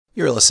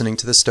You're listening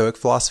to the Stoic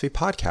Philosophy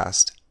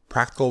Podcast,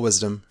 practical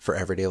wisdom for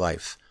everyday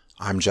life.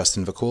 I'm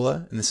Justin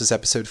Vacula, and this is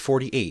episode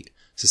 48,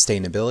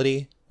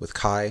 Sustainability with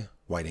Kai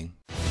Whiting.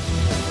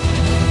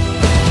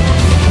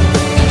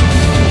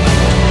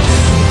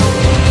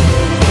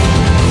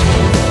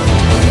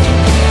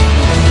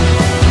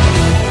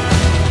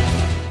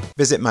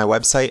 Visit my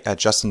website at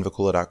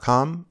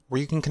justinvacula.com, where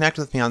you can connect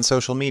with me on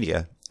social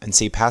media and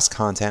see past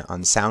content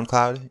on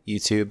SoundCloud,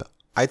 YouTube,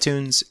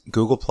 iTunes,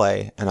 Google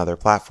Play, and other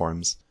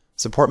platforms.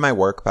 Support my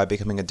work by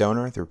becoming a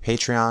donor through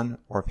Patreon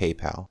or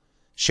PayPal.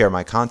 Share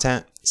my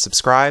content,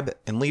 subscribe,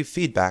 and leave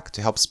feedback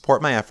to help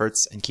support my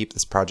efforts and keep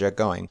this project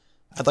going.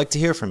 I'd like to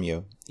hear from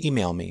you.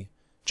 Email me,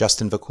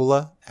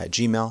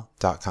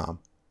 justinvacula@gmail.com.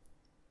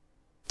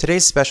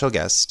 Today's special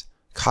guest,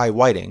 Kai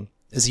Whiting,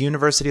 is a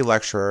university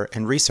lecturer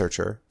and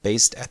researcher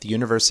based at the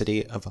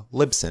University of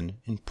Lisbon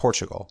in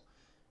Portugal.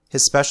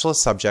 His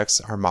specialist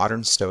subjects are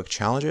modern Stoic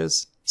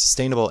challenges,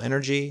 sustainable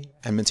energy,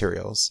 and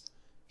materials.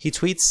 He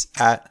tweets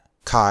at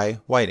Kai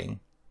Whiting.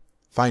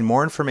 Find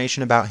more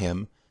information about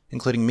him,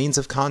 including means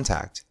of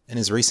contact, and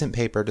his recent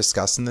paper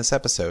discussed in this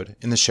episode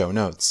in the show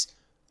notes.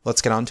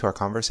 Let's get on to our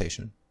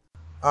conversation.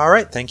 All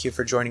right, thank you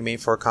for joining me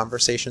for a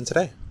conversation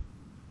today.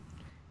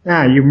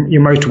 You're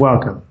most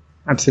welcome.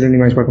 Absolutely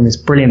most welcome. It's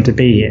brilliant to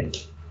be here.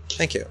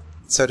 Thank you.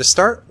 So to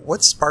start,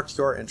 what sparked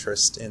your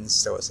interest in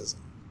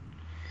Stoicism?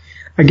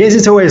 I guess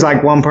it's always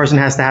like one person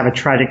has to have a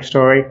tragic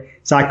story.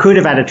 So I could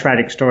have had a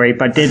tragic story,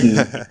 but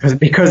didn't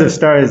because of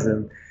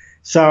Stoicism.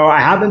 So I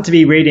happened to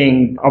be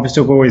reading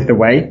Obstacle is the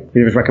Way.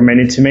 It was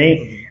recommended to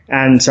me.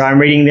 And so I'm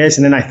reading this,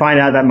 and then I find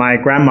out that my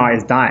grandma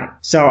is dying.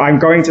 So I'm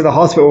going to the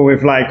hospital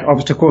with like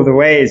Obstacle of the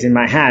Way is in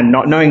my hand,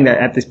 not knowing that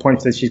at this point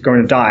that she's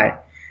going to die.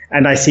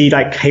 And I see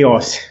like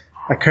chaos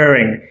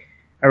occurring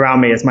around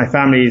me as my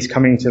family is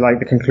coming to like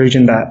the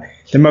conclusion that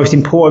the most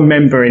important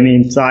member in the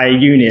entire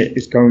unit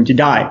is going to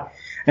die.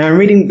 And I'm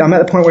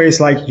at the point where it's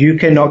like, you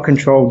cannot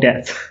control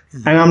death.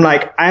 And I'm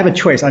like, I have a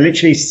choice. I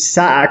literally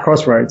sat at a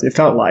crossroads. It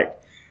felt like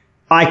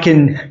I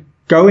can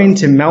go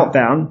into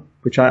meltdown,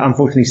 which I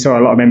unfortunately saw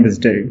a lot of members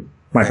do,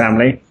 my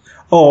family,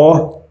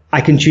 or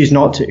I can choose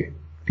not to,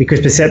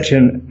 because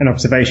perception and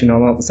observation are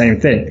not the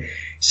same thing.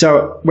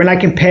 So when I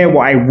compare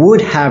what I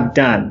would have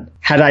done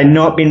had I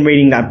not been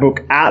reading that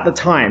book at the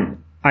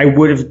time, I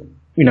would have,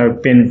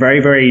 been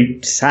very, very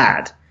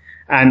sad,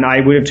 and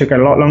I would have took a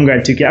lot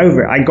longer to get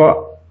over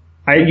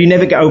it. You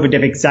never get over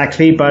death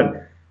exactly, but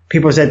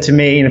people said to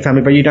me in the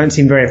family, but you don't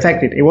seem very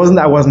affected. It wasn't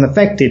that I wasn't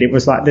affected. It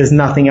was like, there's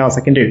nothing else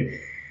I can do.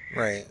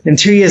 Right. And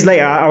 2 years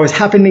later, I was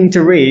happening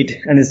to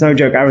read, and it's no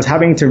joke, I was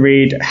having to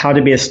read How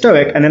to Be a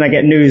Stoic, and then I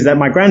get news that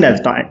my granddad's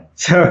dying.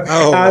 So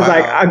I was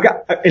like,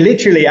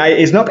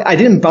 I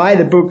didn't buy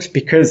the books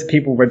because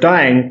people were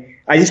dying.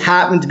 I just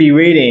happened to be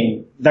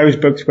reading those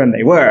books when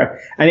they were.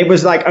 And it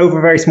was like over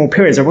very small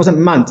periods. It wasn't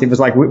months. It was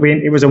like,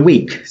 it was a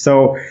week.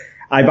 So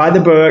I buy the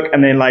book,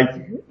 and then like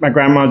my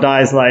grandma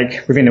dies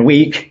like within a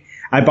week.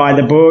 I buy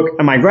the book,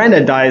 and my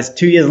granddad dies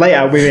 2 years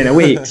later within a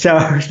week. So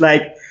it's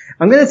like,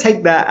 I'm going to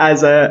take that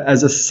as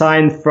a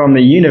sign from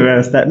the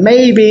universe that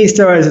maybe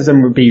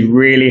Stoicism would be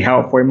really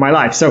helpful in my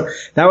life. So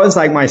that was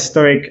like my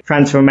Stoic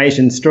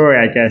transformation story,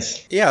 I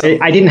guess. Yeah.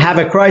 I didn't have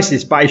a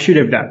crisis, but I should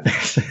have done.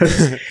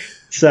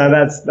 So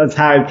that's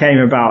how it came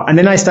about. And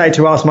then I started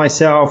to ask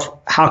myself,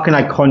 how can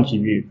I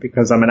contribute?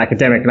 Because I'm an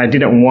academic, and I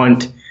didn't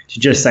want to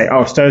just say,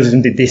 oh,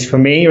 Stoicism did this for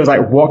me. It was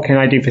like, what can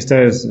I do for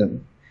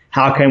Stoicism?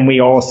 How can we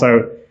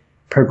also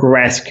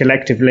progress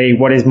collectively?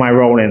 What is my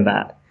role in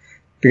that?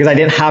 Because I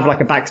didn't have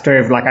like a backstory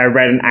of like I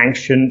read an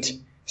ancient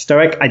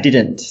Stoic. I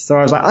didn't. So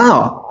I was like,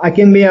 oh, I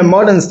can be a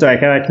modern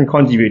Stoic and I can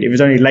contribute. It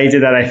was only later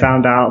that I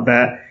found out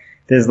that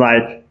there's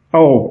like,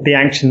 oh, the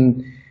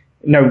ancient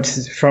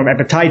notes from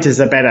Epictetus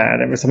are better.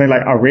 And it was something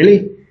like, oh, really?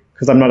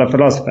 Because I'm not a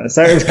philosopher.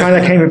 So it was kind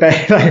of came a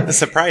bit like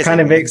surprising,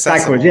 kind of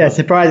backwards. Yeah,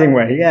 surprising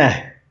way.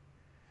 Yeah.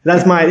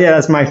 That's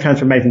my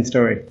transformation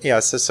story.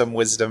 Yeah, so some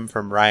wisdom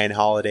from Ryan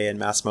Holiday and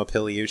Massimo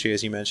Pigliucci,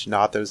 as you mentioned,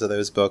 authors of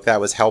those books,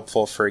 that was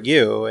helpful for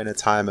you in a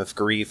time of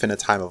grief and a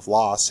time of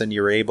loss, and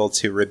you were able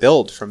to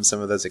rebuild from some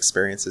of those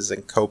experiences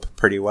and cope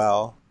pretty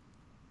well.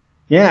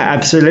 Yeah,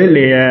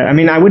 absolutely. I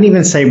mean, I wouldn't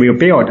even say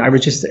rebuild.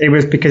 It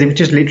was because it would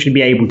just literally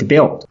be able to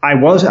build.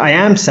 I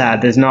am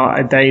sad. There's not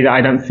a day that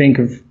I don't think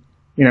of,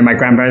 my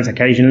grandparents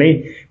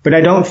occasionally, but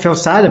I don't feel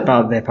sad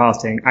about their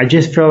passing. I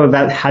just feel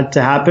that had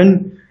to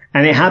happen,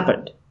 and it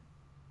happened.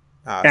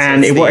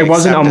 And it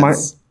wasn't on my,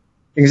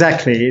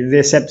 exactly, the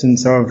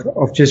acceptance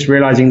of just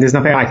realizing there's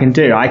nothing I can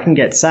do. I can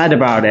get sad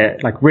about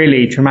it, like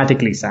really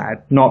traumatically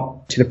sad,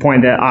 not to the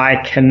point that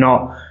I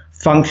cannot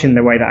function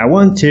the way that I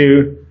want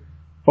to,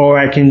 or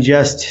I can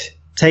just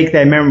take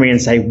their memory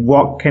and say,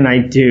 what can I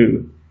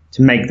do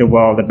to make the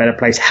world a better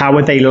place? How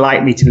would they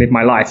like me to live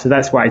my life? So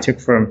that's what I took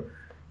from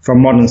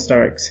modern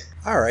Stoics.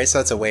 All right, so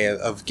that's a way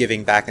of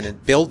giving back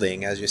and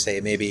building, as you say,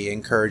 maybe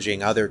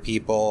encouraging other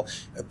people,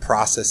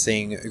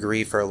 processing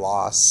grief or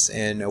loss,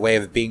 in a way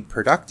of being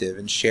productive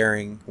and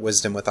sharing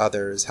wisdom with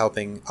others,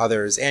 helping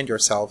others and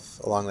yourself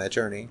along that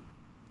journey.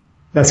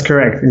 That's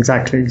correct.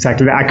 Exactly.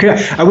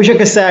 I wish I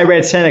could say I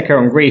read Seneca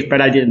on grief,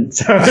 but I didn't.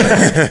 So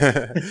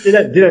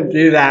didn't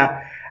do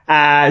that.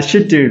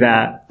 Should do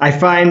that. I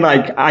find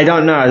I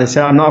don't know. As I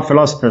said, I'm not a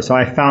philosopher, so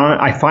I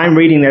find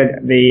reading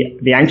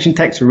the ancient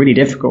texts really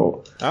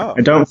difficult. Oh.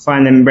 I don't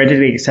find them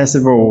readily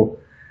accessible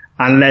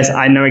unless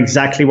I know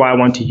exactly why I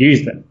want to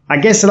use them. I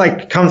guess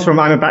it comes from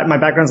my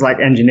background's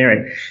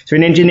engineering. So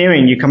in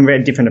engineering, you come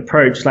with a different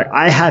approach.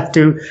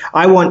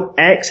 I want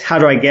X. How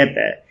do I get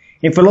there?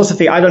 In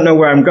philosophy, I don't know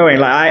where I'm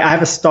going. I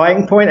have a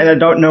starting point and I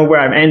don't know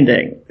where I'm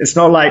ending. It's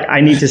not like I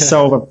need to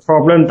solve a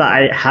problem that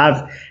I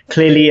have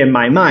clearly in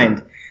my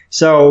mind.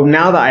 So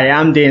now that I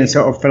am doing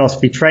sort of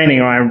philosophy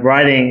training, or I'm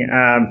writing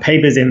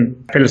papers in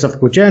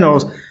philosophical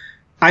journals,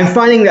 I'm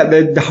finding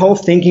that the whole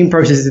thinking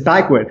process is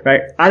backward,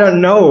 right? I don't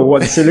know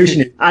what the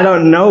solution is. I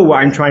don't know what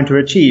I'm trying to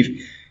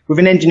achieve. With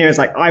an engineer, it's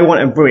I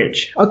want a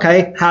bridge.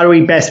 Okay, how do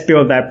we best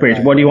build that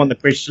bridge? What do you want the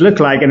bridge to look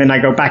like? And then I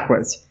go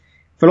backwards.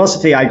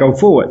 Philosophy, I go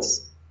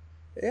forwards.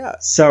 Yeah.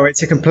 So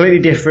it's a completely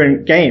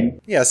different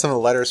game. Yeah, some of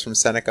the letters from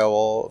Seneca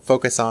will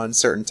focus on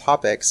certain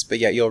topics, but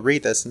yet you'll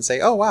read this and say,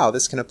 oh, wow,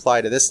 this can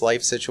apply to this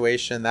life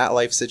situation, that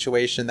life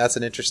situation. That's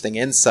an interesting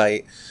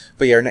insight.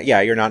 But you're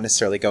not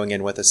necessarily going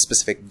in with a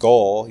specific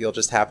goal. You'll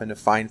just happen to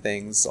find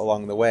things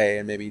along the way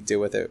and maybe do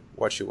with it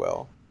what you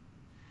will.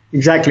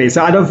 Exactly.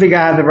 So I don't think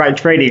I have the right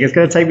training. It's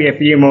going to take me a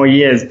few more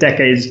years,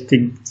 decades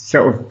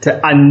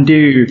to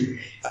undo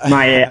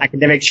my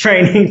academic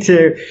training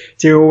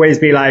to always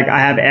be I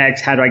have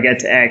X, how do I get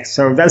to X?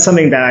 So that's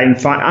something that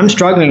I'm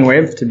struggling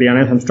with, to be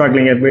honest. I'm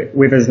struggling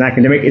with as an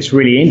academic. It's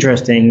really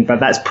interesting, but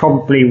that's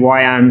probably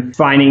why I'm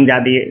finding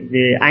that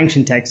the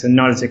ancient texts are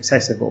not as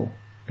accessible.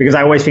 Because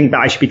I always think that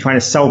I should be trying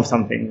to solve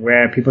something,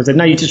 where people said,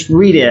 no, you just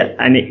read it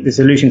and the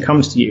solution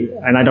comes to you.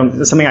 And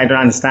that's something I don't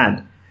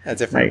understand. A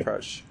different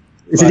approach.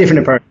 It's a different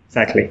approach,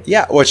 exactly.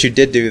 Yeah, what you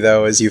did do,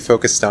 though, is you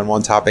focused on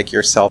one topic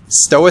yourself,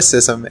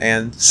 Stoicism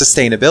and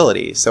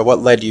sustainability. So what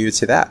led you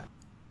to that?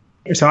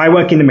 So I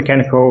work in the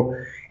mechanical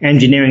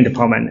engineering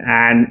department,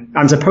 and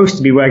I'm supposed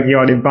to be working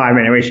on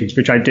environmental issues,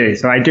 which I do.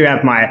 So I do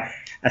have my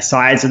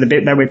asides, so the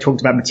bit that we talked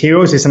about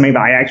materials is something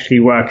that I actually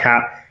work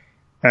at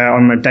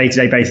on a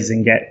day-to-day basis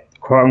and get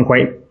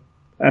quote-unquote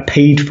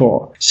paid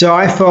for. So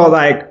I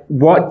thought,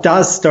 what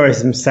does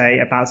Stoicism say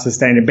about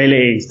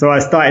sustainability? So I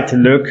started to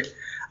look.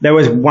 There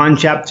was one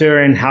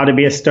chapter in how to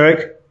be a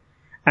Stoic,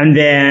 and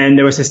then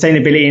there was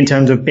sustainability in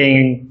terms of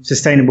being a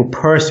sustainable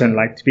person,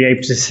 to be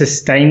able to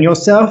sustain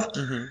yourself.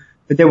 Mm-hmm.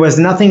 But there was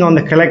nothing on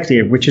the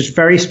collective, which is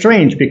very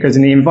strange because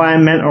in the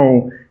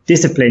environmental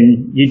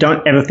discipline, you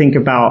don't ever think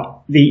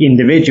about the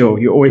individual.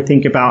 You always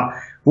think about,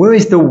 where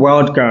is the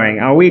world going?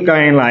 Are we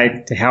going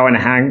to hell in a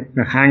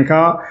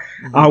handcart?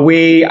 Mm-hmm. Are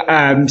we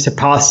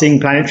surpassing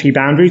planetary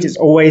boundaries? It's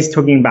always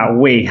talking about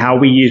how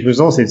we use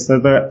resources. So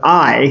the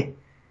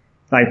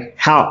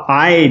how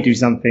I do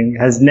something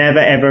has never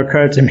ever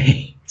occurred to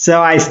me.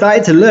 So I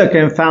started to look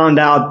and found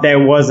out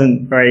there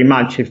wasn't very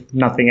much, if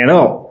nothing at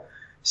all.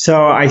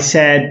 So I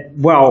said,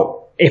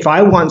 well, if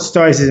I want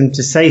Stoicism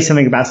to say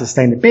something about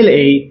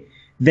sustainability,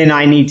 then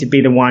I need to be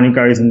the one who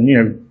goes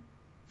and,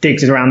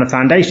 digs around the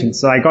foundation.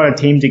 So I got a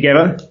team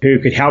together who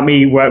could help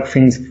me work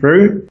things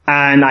through.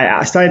 And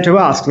I started to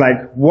ask,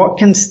 what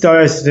can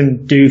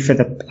Stoicism do for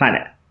the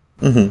planet?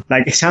 Mm-hmm.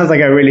 It sounds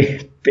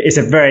it's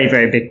a very,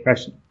 very big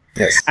question.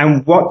 Yes.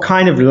 And what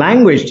kind of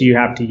language do you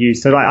have to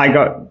use? So I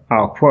got,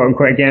 quote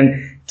unquote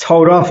again,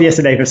 told off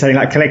yesterday for saying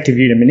collective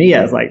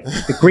eudaimonia.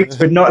 It's the Greeks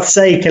would not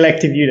say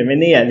collective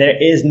eudaimonia.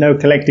 There is no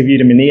collective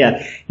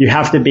eudaimonia. You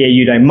have to be a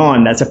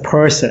eudaimon. That's a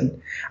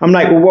person. I'm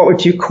well, what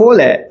would you call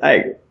it?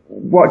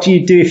 What do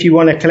you do if you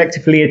want to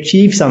collectively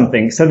achieve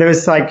something? So there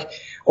was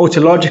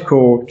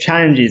ontological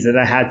challenges that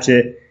I had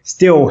to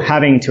still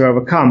having to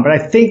overcome. But I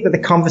think that the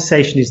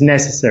conversation is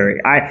necessary.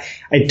 I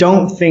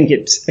don't think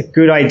it's a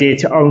good idea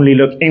to only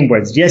look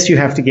inwards. Yes, you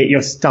have to get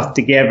your stuff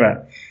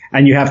together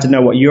and you have to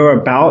know what you're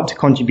about to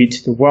contribute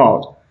to the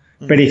world.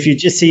 Mm-hmm. But if you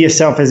just see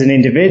yourself as an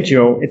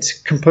individual, it's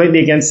completely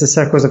against the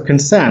circles of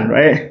concern,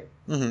 right?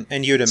 Mm-hmm.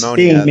 And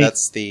eudaimonia,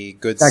 that's the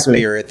good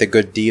spirit, the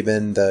good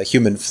demon, the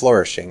human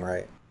flourishing,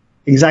 right?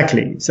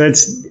 Exactly. So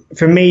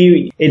for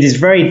me, it is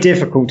very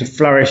difficult to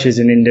flourish as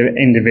an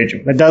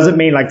individual. That doesn't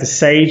mean the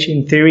sage,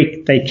 in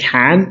theory, they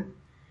can.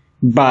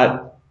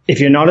 But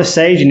if you're not a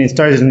sage, and in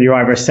Stoicism, you're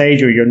either a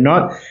sage or you're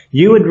not,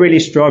 you would really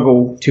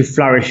struggle to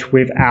flourish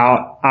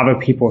without other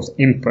people's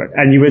input.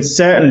 And you would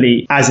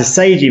certainly, as a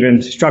sage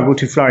even, struggle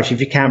to flourish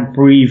if you can't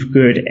breathe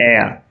good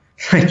air.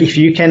 If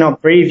you cannot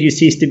breathe, you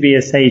cease to be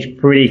a sage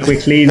pretty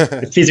quickly in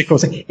the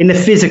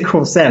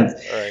physical sense.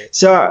 Right.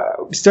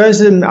 So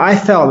Stoicism, I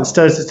felt that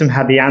Stoicism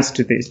had the answer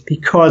to this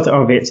because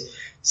of its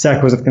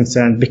circles of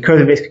concern,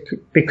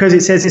 because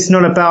it says it's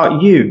not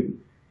about you.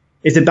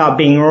 It's about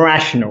being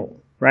rational,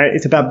 right?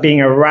 It's about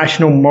being a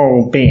rational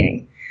moral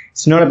being.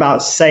 It's not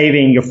about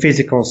saving your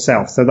physical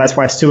self. So that's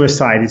why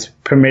suicide is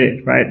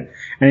permitted, right?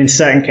 And in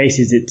certain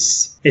cases,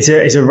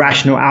 it's a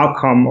rational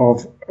outcome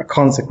of a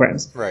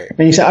consequence. Right.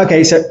 And you say,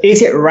 okay, so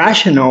is it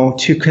rational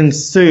to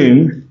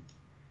consume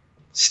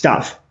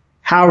stuff?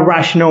 How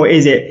rational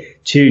is it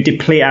to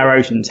deplete our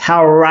oceans?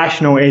 How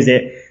rational is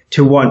it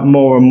to want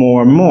more and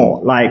more and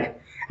more? Like,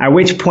 at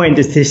which point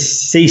does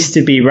this cease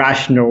to be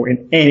rational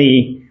in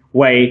any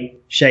way,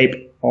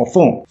 shape, or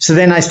form? So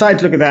then I started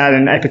to look at that,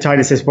 and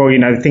Epictetus says, well,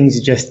 things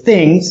are just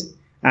things,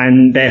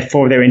 and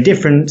therefore they're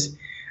indifferent.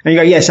 And you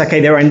go, yes,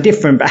 okay, they're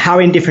indifferent, but how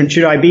indifferent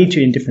should I be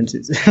to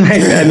indifferences?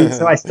 And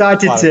so I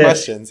started to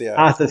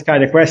ask those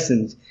kind of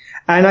questions.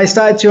 And I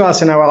started to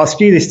ask, and I'll ask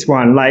you this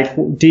one, like,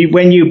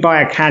 when you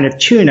buy a can of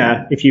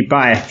tuna, if you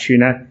buy a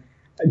tuna,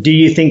 do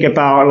you think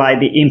about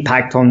like the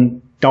impact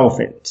on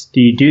dolphins?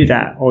 Do you do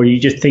that? Or you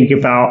just think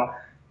about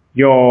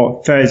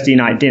your Thursday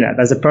night dinner?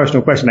 That's a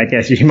personal question, I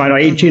guess. You might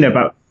not eat tuna,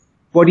 but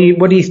what do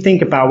you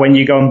think about when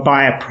you go and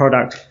buy a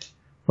product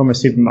from a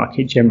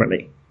supermarket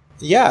generally?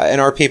 Yeah, and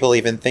are people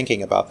even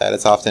thinking about that?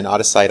 It's often out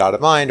of sight, out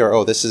of mind, or,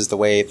 oh, this is the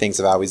way things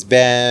have always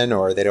been,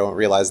 or they don't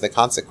realize the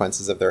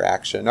consequences of their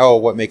action. Oh,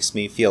 what makes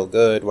me feel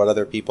good, what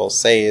other people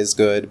say is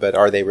good, but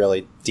are they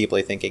really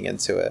deeply thinking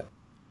into it?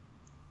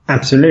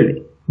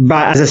 Absolutely.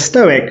 But as a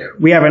Stoic,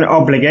 we have an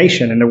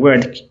obligation, and the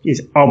word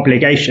is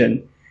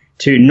obligation,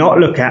 to not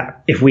look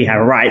at if we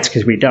have rights,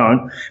 because we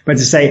don't, but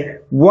to say,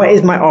 what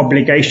is my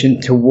obligation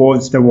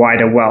towards the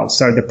wider world?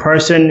 So the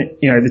person,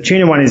 the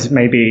tuna one is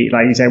maybe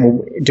like you say,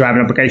 well, do I have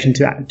an obligation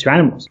to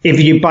animals?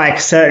 If you buy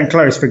certain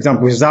clothes, for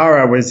example,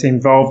 Zara was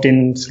involved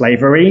in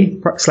slave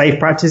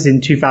practice in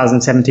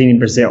 2017 in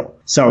Brazil.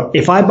 So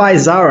if I buy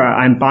Zara,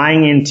 I'm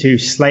buying into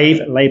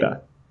slave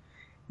labor.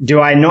 Do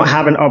I not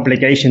have an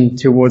obligation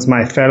towards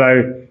my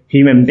fellow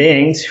human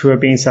beings who are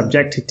being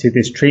subjected to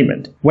this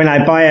treatment? When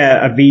I buy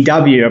a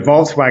VW, a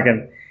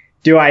Volkswagen,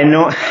 do I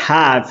not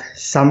have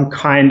some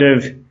kind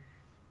of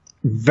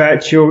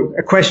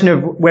a question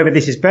of whether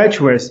this is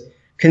virtuous,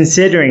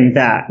 considering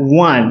that,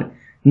 one,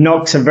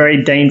 NOx are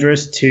very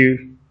dangerous to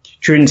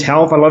children's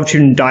health. A lot of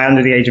children die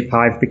under the age of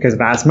 5 because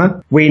of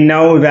asthma. We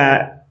know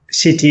that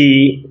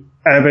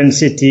urban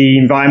city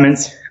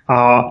environments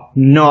are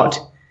not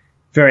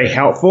very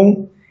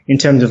helpful in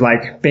terms of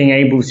like being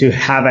able to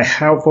have a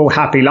helpful,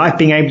 happy life,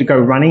 being able to go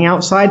running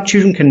outside.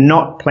 Children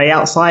cannot play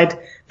outside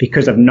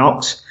because of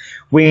NOx.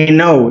 We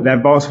know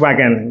that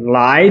Volkswagen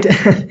lied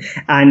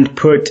and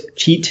put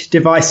cheat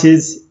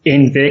devices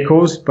in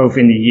vehicles, both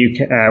in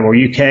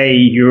the UK,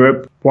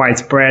 Europe,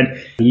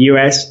 widespread, the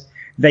US.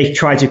 They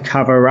tried to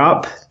cover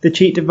up the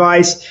cheat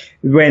device.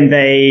 When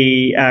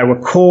they were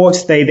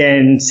caught, they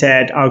then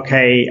said,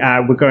 okay,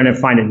 we're going to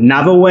find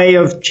another way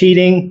of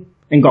cheating,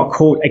 and got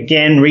caught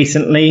again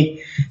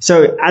recently.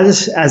 So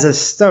as a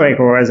Stoic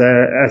or as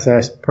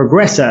a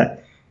progressor,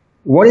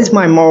 what is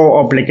my moral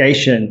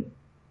obligation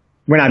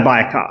when I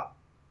buy a car?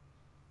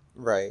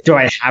 Right. Do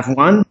I have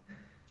one?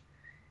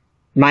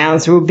 My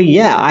answer would be,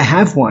 yeah, I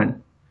have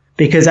one.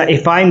 Because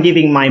if I'm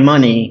giving my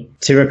money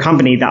to a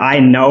company that I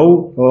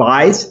know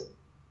lies,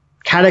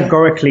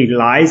 categorically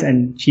lies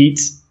and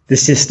cheats the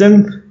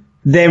system,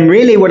 then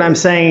really what I'm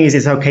saying is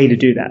it's okay to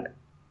do that.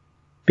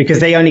 Because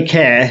they only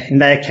care, in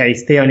their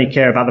case, they only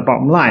care about the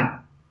bottom line.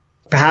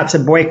 Perhaps a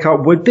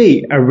boycott would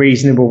be a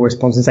reasonable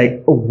response and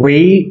say,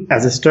 we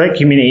as a Stoic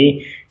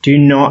community do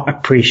not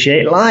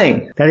appreciate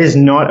lying. That is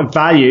not a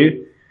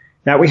value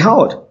that we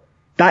hold.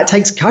 That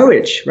takes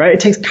courage, right? It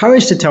takes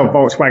courage to tell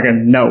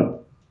Volkswagen no.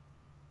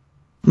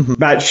 Mm-hmm.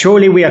 But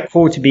surely we are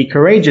called to be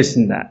courageous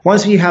in that.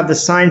 Once you have the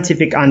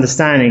scientific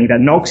understanding that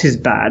NOx is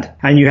bad,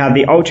 and you have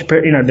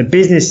the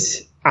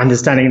business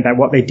understanding that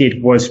what they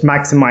did was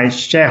maximize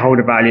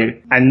shareholder value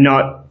and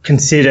not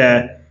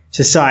consider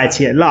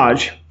society at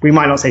large. We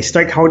might not say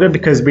stakeholder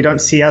because we don't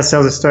see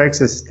ourselves as Stoics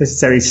as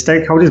necessarily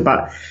stakeholders,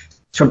 but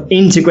sort of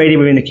integrated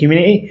within the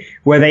community.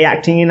 Were they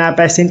acting in our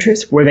best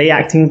interest? Were they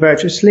acting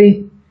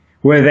virtuously?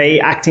 Were they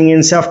acting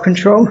in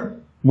self-control?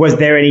 Was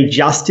there any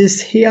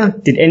justice here?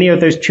 Did any of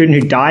those children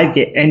who died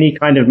get any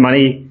kind of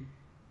money?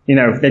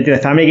 Did their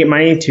family get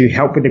money to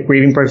help with the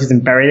grieving process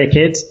and bury their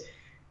kids?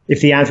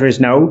 If the answer is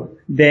no,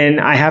 then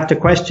I have to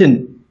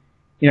question,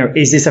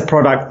 is this a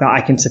product that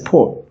I can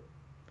support?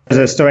 As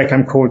a Stoic,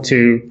 I'm called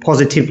to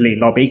positively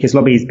lobby, because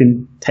lobby has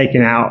been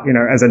taken out,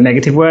 as a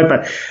negative word,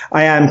 but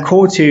I am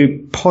called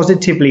to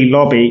positively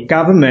lobby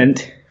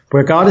government,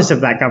 regardless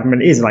of that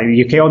government is like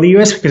the UK or the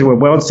US, because we're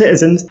world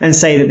citizens, and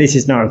say that this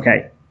is not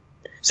okay.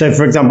 So,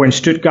 for example, in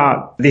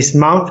Stuttgart this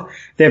month,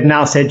 they've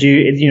now said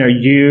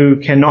you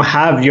cannot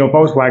have your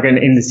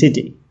Volkswagen in the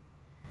city.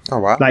 Oh,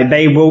 wow. Like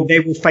they will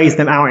phase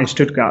them out in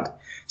Stuttgart.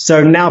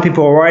 So now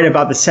people are worried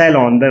about the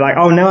sell-on. They're like,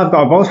 oh, now I've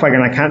got a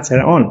Volkswagen, I can't sell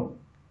it on.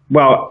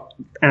 Well,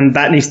 and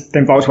then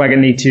Volkswagen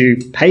need to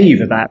pay you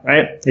for that,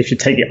 right? They should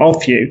take it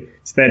off you.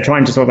 So they're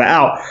trying to sort that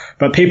out.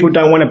 But people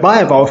don't want to buy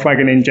a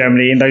Volkswagen in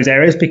Germany in those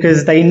areas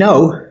because they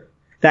know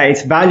that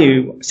its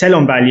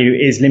sell-on value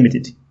is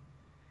limited.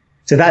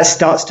 So that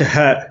starts to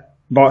hurt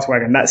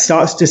Volkswagen. That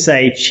starts to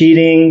say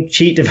cheating,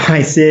 cheat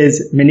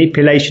devices,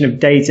 manipulation of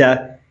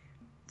data,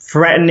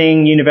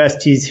 threatening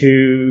universities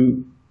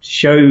who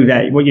show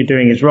that what you're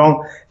doing is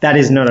wrong. That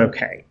is not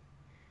okay.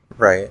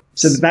 Right.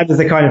 So that was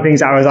the kind of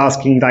things I was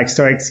asking like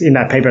Stoics in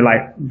that paper,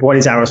 like what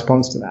is our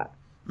response to that?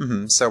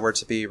 So we're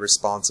to be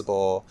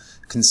responsible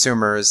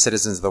consumers,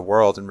 citizens of the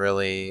world, and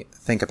really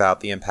think about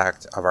the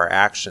impact of our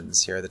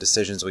actions here, the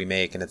decisions we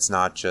make. And it's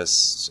not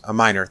just a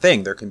minor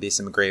thing. There can be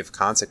some grave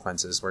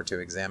consequences. We're to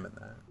examine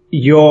that.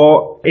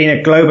 You're in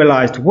a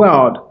globalized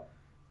world.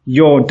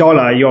 Your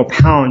dollar, your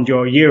pound,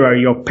 your euro,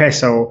 your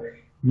peso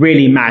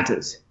really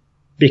matters.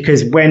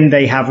 Because when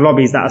they have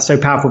lobbies that are so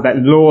powerful that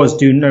laws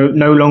do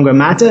no longer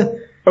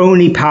matter,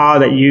 only power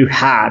that you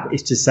have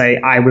is to say,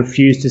 I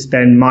refuse to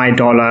spend my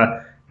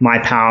dollar, my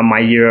pound, my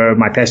euro,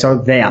 my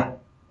peso there.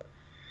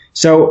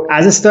 So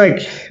as a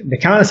Stoic, the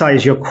counter side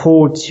is you're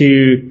called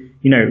to,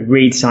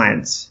 read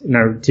science,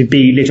 to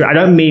be literate. I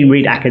don't mean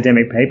read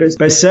academic papers,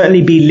 but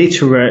certainly be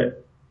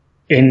literate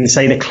in,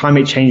 say, the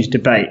climate change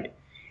debate.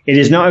 It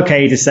is not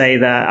okay to say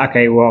that,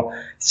 okay, well,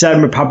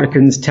 certain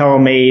Republicans tell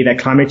me that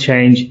climate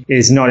change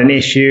is not an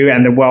issue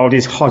and the world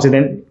is hotter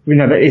than,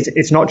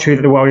 it's not true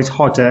that the world is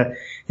hotter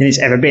than it's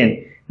ever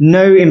been.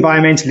 No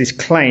environmentalist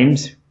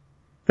claims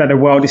that the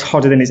world is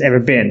hotter than it's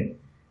ever been.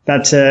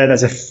 That's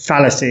a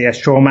fallacy, a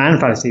straw man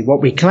fallacy.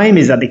 What we claim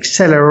is that the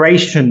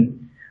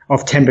acceleration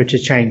of temperature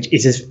change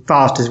is as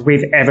fast as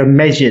we've ever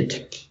measured,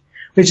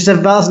 which is a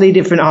vastly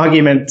different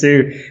argument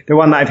to the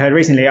one that I've heard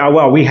recently. Oh,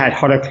 well, we had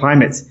hotter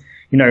climates,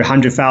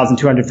 100,000,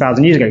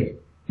 200,000 years ago.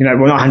 Well,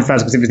 not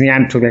 100,000 because it was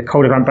Neanderthal, they're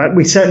colder, but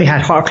we certainly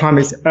had hotter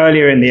climates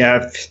earlier in the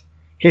Earth's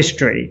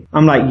history.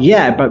 I'm like,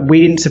 yeah, but we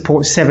didn't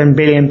support 7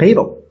 billion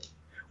people.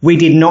 We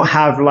did not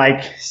have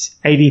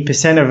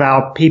 80% of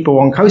our people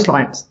on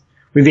coastlines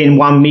within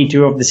 1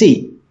 meter of the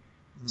sea.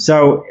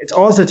 So it's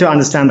also to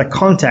understand the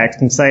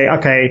context and say,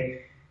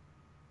 okay,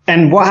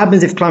 and what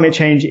happens if climate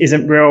change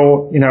isn't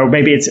real?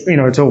 Maybe it's,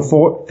 it's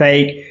all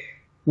fake.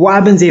 What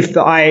happens if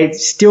I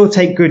still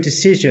take good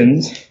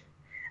decisions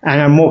and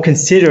I'm more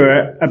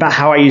considerate about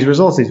how I use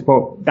resources?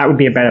 Well, that would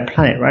be a better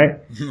planet, right?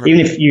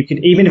 Even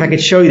if I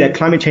could show you that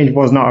climate change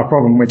was not a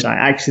problem, which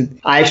I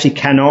actually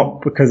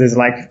cannot, because there's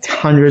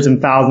hundreds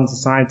and thousands of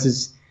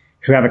scientists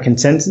who have a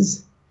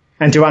consensus.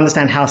 And to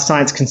understand how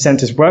science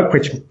consensus work,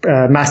 which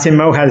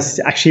Massimo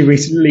has actually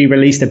recently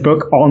released a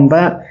book on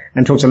that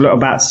and talks a lot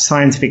about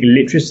scientific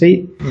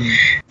literacy,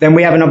 then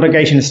we have an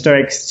obligation as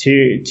Stoics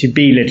to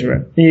be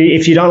literate.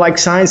 If you don't like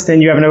science,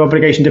 then you have an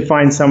obligation to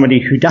find somebody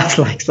who does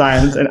like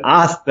science and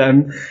ask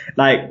them,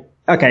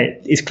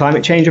 okay, is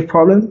climate change a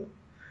problem?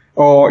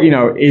 Or,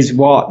 is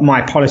what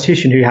my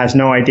politician who has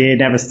no idea,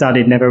 never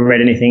studied, never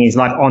read anything, is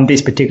on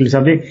this particular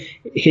subject,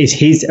 is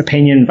his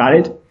opinion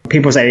valid?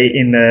 People say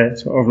in the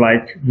sort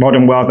of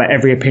modern world that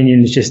every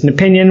opinion is just an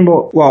opinion.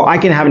 Well, I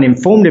can have an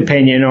informed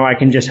opinion or I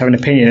can just have an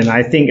opinion. And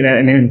I think that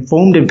an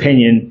informed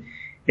opinion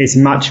is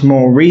much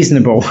more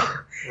reasonable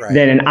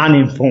than an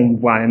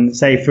uninformed one. And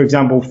say, for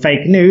example,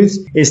 fake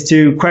news is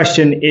to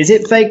question, is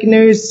it fake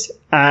news?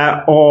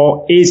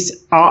 Or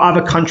are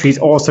other countries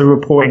also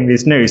reporting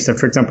this news? So,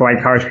 for example, I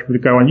encourage people to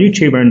go on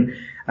YouTube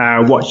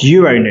and watch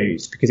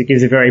Euronews because it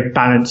gives a very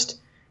balanced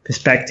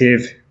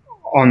perspective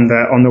on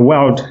the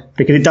world,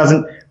 because it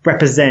doesn't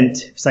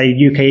represent, say,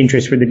 UK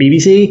interests with the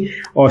BBC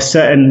or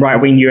certain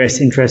right-wing US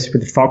interests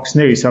with Fox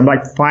News. So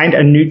I'm find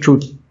a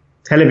neutral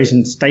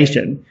television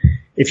station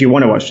if you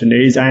want to watch the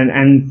news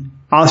and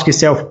ask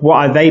yourself, what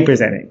are they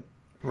presenting?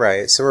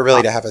 Right. So we're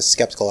really to have a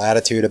skeptical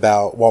attitude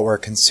about what we're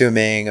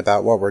consuming,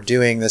 about what we're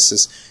doing. This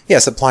is,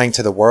 yes, applying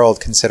to the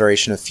world,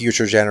 consideration of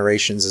future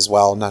generations as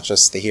well, not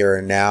just the here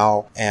and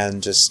now,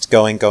 and just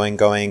going,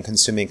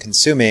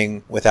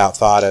 consuming without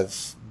thought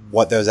of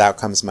what those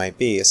outcomes might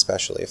be,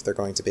 especially if they're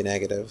going to be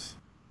negative.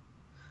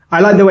 I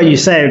like the way you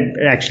say it,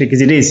 actually,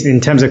 because it is in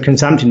terms of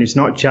consumption. It's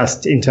not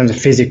just in terms of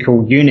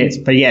physical units,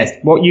 but yes,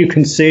 what you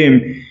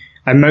consume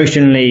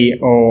emotionally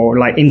or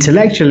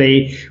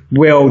intellectually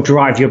will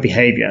drive your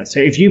behavior. So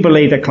if you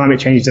believe that climate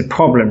change is a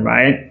problem,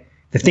 right,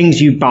 the things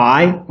you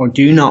buy or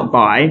do not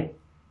buy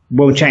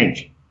will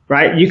change,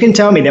 right? You can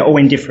tell me they're all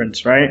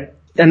indifferent, right?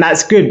 And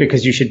that's good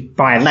because you should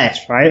buy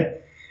less, right?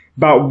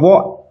 But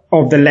what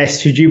of the less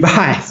should you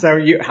buy? So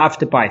you have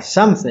to buy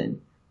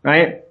something,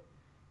 right?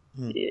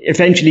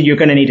 Eventually you're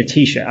going to need a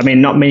t-shirt. I mean,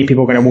 not many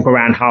people are going to walk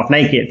around half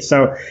naked.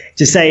 So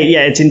to say,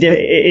 yeah, it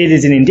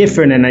is an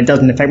indifferent and it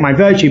doesn't affect my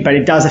virtue, but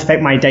it does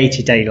affect my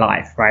day-to-day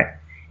life, right?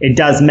 It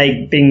does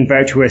make being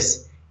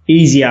virtuous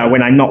easier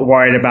when I'm not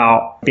worried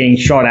about being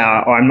shot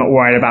at, or I'm not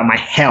worried about my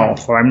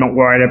health, or I'm not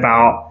worried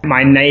about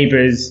my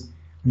neighbor's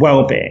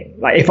well-being.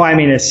 If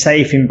I'm in a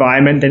safe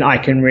environment, then I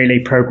can really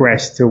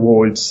progress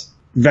towards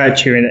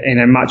virtue in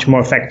a much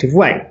more effective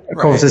way. Of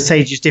course, the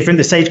sage is different.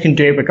 The sage can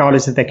do it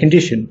regardless of their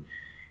condition,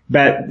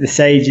 but the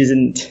sage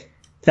isn't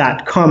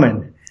that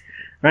common,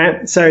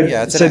 right? So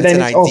yeah, it's an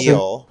ideal,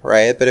 also,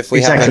 right? But if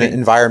we have an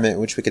environment in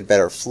which we could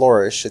better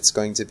flourish, it's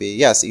going to be,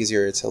 yes,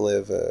 easier to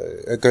live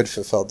a good,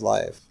 fulfilled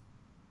life.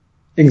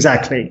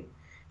 Exactly.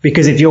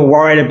 Because if you're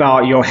worried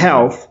about your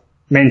health,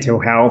 mental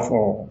health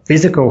or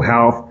physical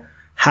health,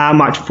 how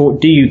much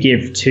thought do you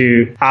give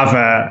to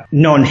other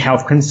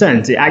non-health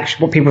concerns?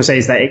 What people say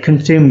is that it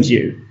consumes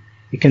you.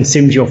 It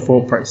consumes your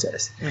thought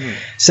process.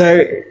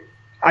 So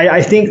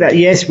I think that,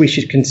 yes, we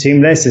should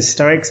consume less as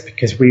Stoics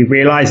because we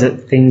realize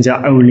that things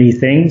are only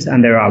things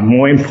and there are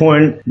more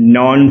important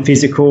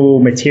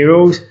non-physical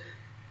materials.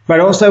 But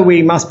also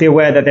we must be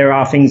aware that there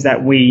are things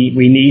that we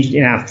need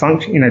in our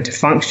function, to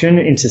function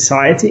in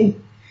society,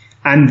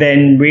 and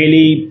then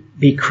really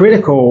be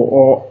critical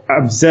or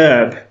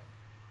observe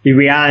the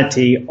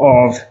reality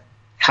of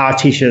how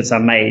t-shirts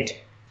are made,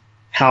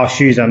 how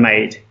shoes are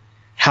made,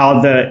 how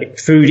the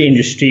food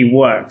industry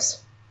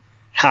works,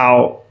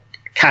 how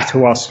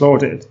cattle are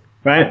slaughtered,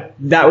 right?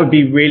 That would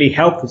be really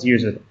helpful to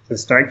use as a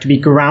Stoic, to be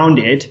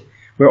grounded.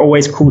 We're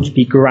always called to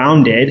be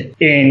grounded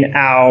in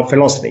our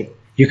philosophy.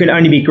 You can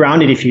only be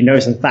grounded if you know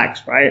some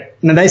facts, right?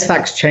 Now, those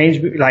facts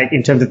change, like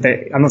in terms of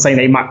I'm not saying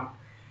they might,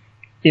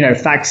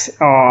 facts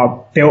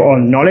are built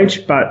on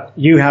knowledge, but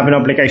you have an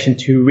obligation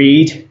to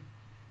read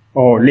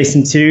or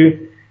listen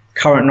to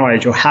current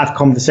knowledge or have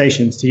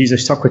conversations, to use a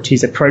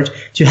Socrates approach,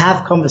 to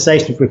have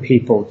conversations with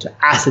people to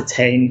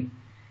ascertain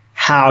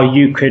how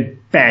you could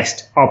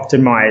best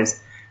optimize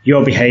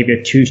your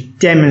behavior to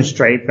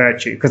demonstrate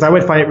virtue. Because I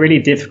would find it really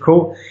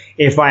difficult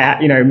if I,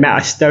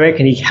 met a Stoic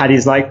and he had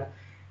his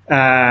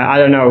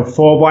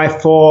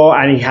 4x4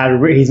 and he had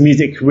his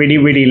music really,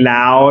 really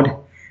loud.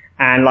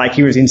 And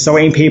he was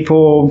insulting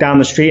people down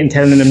the street and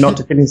telling them not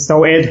to feel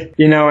insulted,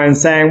 and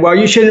saying, well,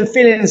 you shouldn't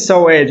feel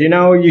insulted,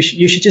 you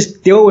should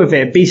just deal with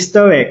it. Be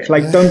Stoic,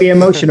 don't be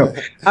emotional.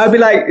 I'd be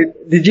like,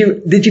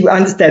 did you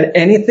understand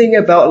anything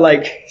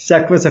about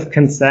circles of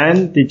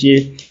concern? Did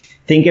you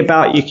think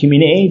about your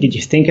community? Did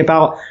you think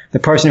about the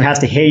person who has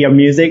to hear your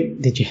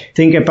music? Did you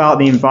think about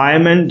the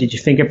environment? Did you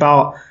think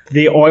about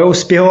the oil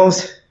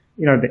spills?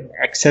 The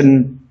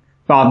Exxon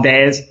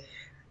Valdez,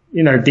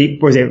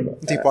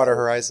 Deepwater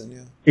Horizon, yeah.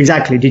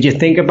 Exactly. Did you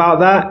think about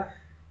that?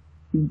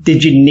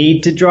 Did you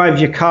need to drive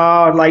your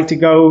car, to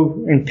go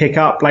and pick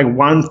up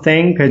one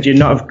thing? Could you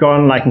not have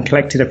gone and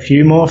collected a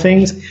few more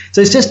things? So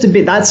it's just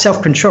that's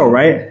self-control,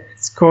 right?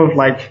 It's called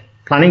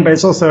planning, but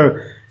it's also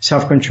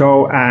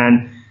self-control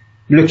and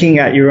looking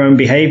at your own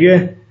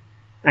behavior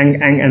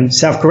and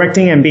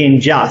self-correcting and being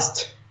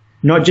just,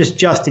 not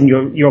just in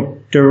your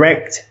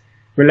direct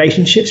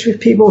relationships with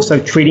people, so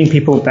treating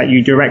people that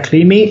you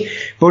directly meet,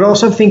 but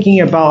also thinking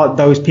about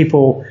those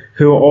people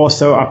who are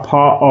also a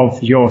part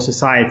of your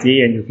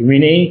society and your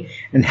community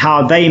and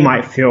how they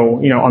might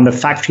feel, on the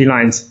factory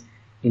lines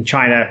in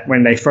China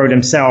when they throw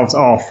themselves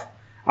off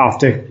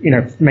after,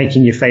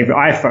 making your favorite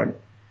iPhone.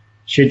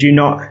 Should you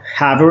not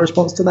have a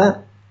response to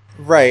that?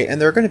 Right, and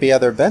there are going to be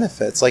other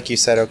benefits. Like you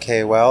said,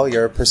 okay, well,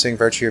 you're pursuing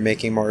virtue, you're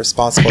making more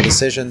responsible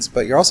decisions,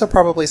 but you're also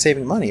probably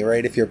saving money,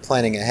 right? If you're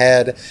planning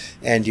ahead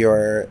and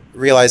you're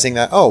realizing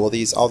that, oh, well,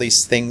 all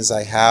these things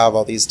I have,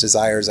 all these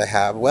desires I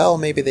have, well,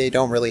 maybe they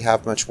don't really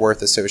have much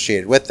worth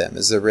associated with them.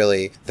 Is there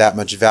really that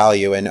much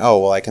value in, oh,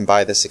 well, I can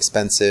buy this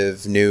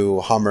expensive new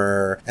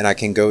Hummer and I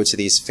can go to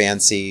these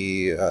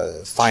fancy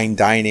fine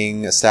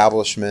dining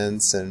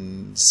establishments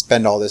and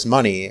spend all this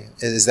money?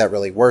 Is that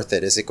really worth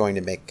it? Is it going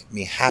to make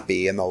me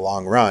happy in the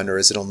long run, or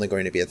is it only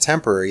going to be a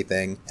temporary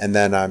thing and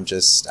then I'm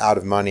just out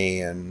of money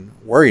and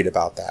worried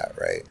about that,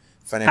 right?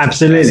 Financial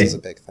Absolutely. stress is a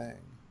big thing.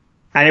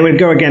 And it would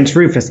go against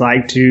Rufus,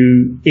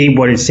 to eat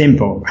what is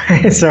simple.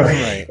 So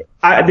right.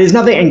 There's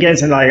nothing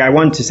against it. I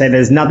want to say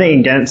there's nothing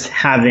against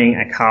having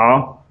a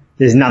car.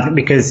 There's nothing,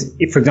 because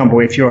if, for example,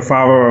 if you're a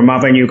father or a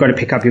mother and you've got to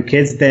pick up your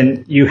kids,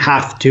 then you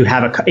have to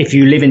have a car. If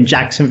you live in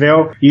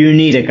Jacksonville, you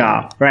need a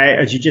car, right?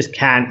 As you just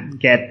can't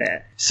get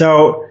there.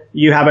 So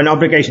you have an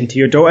obligation to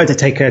your daughter to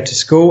take her to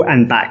school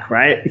and back,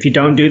 right? If you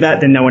don't do that,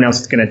 then no one else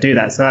is going to do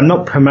that. So I'm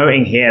not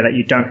promoting here that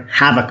you don't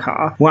have a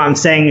car. What I'm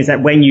saying is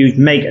that when you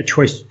make a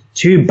choice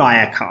to buy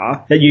a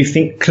car, that you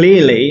think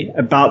clearly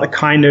about the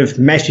kind of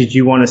message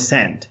you want to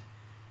send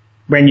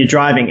when you're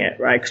driving it,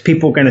 right? Because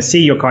people are going to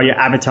see your car, you're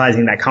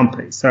advertising that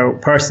company. So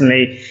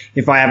personally,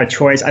 if I have a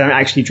choice, I don't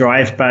actually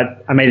drive,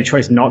 but I made a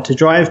choice not to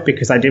drive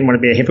because I didn't want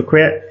to be a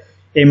hypocrite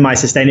in my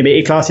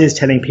sustainability classes,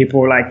 telling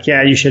people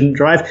yeah, you shouldn't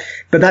drive.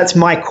 But that's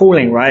my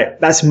calling, right?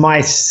 That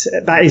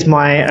is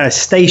my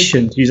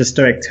station, to use a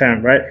Stoic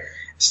term, right?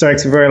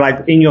 Stoics are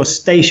very in your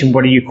station,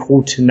 what are you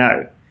called to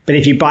know? But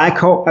if you buy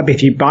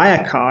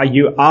a car,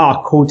 you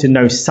are called to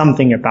know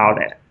something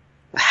about it.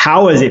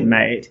 How is it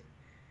made?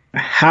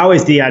 How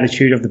is the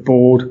attitude of the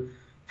board?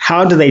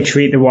 How do they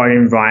treat the wider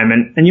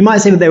environment? And you might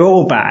say, well, they're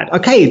all bad.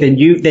 Okay,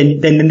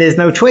 then there's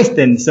no choice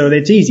then. So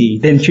it's easy.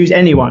 Then choose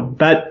anyone.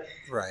 But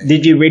right.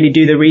 Did you really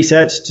do the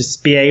research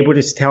to be able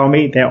to tell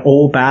me they're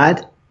all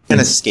bad? And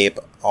escape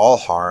all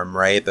harm,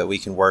 right? But we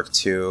can work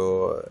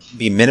to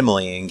be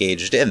minimally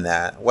engaged in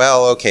that.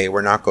 Well, okay,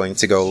 we're not going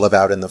to go live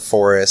out in the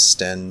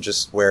forest and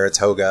just wear a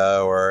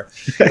toga or,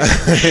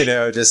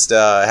 just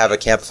have a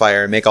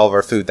campfire and make all of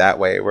our food that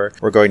way.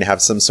 We're going to have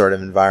some sort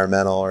of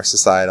environmental or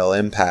societal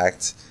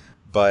impact.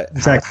 But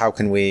exactly. How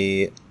can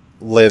we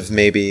live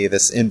maybe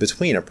this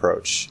in-between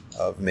approach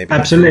of maybe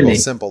Absolutely. a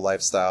simple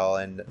lifestyle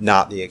and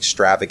not the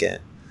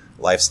extravagant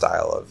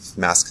lifestyle of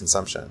mass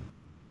consumption?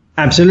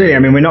 Absolutely. I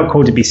mean, we're not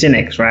called to be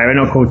cynics, right? We're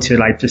not called to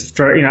like just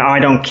throw, I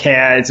don't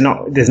care.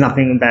 There's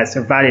nothing that's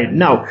of value.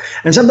 No.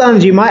 And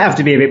sometimes you might have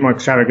to be a bit more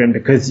extravagant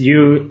because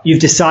you've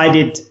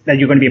decided that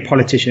you're going to be a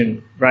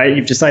politician, right?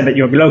 You've decided that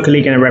you're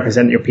locally going to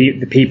represent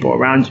the people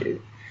around you.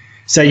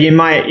 So you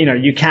might,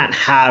 you can't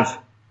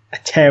have a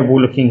terrible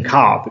looking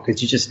car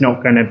because you're just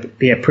not going to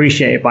be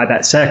appreciated by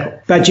that circle.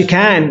 But you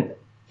can,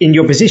 in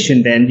your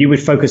position then, you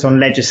would focus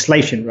on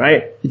legislation,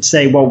 right? You'd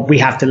say, well, we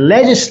have to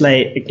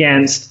legislate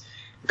against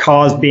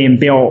cars being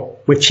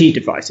built with cheat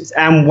devices.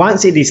 And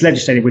once it is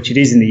legislated, which it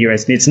is in the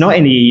US, and it's not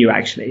in the EU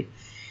actually,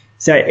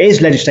 so it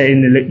is legislated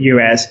in the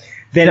US,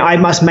 then I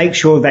must make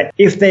sure that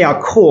if they are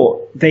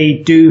caught, they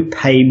do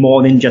pay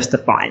more than just a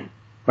fine,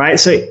 right?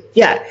 So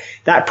yeah,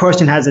 that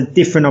person has a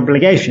different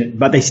obligation,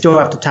 but they still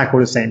have to tackle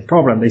the same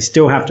problem. They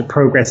still have to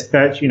progress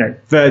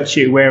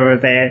virtue wherever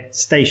their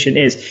station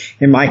is.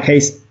 In my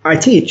case, I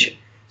teach.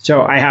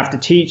 So I have to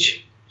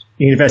teach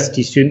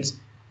university students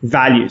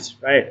values,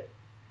 right?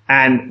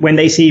 And when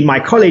they see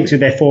my colleagues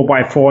with their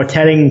 4x4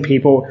 telling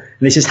people, and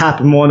this has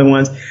happened more than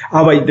once,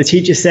 oh, but the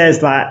teacher says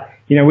that,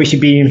 we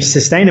should be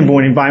sustainable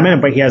and environmental,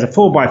 but he has a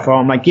 4x4.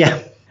 I'm like,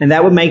 yeah. And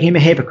that would make him a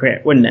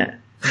hypocrite, wouldn't it?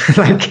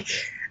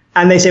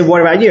 And they say, what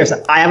about you? I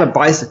said, I have a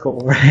bicycle,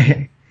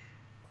 right?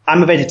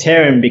 I'm a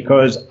vegetarian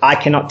because I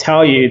cannot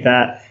tell you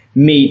that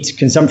meat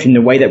consumption,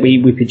 the way that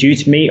we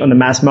produce meat on the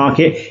mass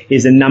market,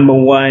 is the number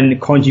one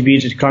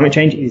contributor to climate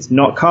change. It's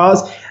not cars.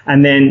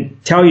 And then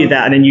tell you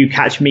that, and then you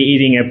catch me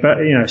eating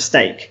a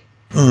steak.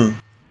 Mm.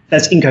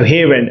 That's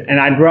incoherent. And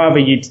I'd rather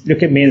you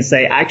look at me and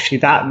say, actually,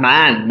 that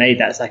man made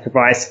that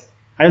sacrifice.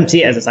 I don't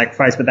see it as a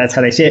sacrifice, but that's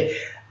how they see it.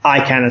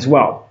 I can as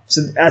well.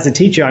 So as a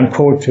teacher, I'm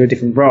called to a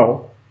different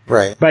role.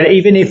 Right. But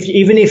even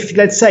if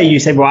let's say you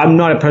say, well, I'm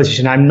not a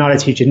politician, I'm not a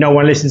teacher, no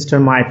one listens to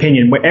my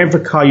opinion. Whatever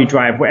car you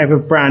drive, whatever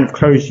brand of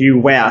clothes you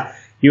wear,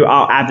 you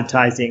are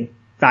advertising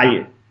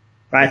value,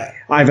 right?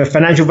 Either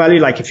financial value,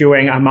 like if you're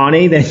wearing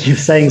Armani, then you're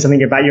saying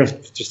something about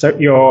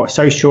your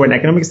social and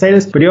economic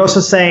status, but you're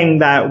also saying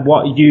that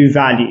what you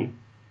value,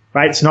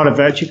 right? It's not a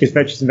virtue because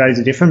virtues and values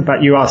are different,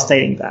 but you are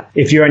stating that.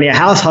 If you're only a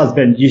house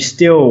husband, you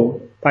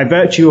still, by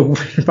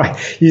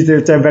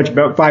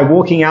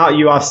walking out,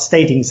 you are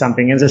stating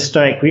something. As a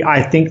Stoic,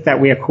 I think that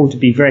we are called to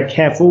be very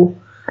careful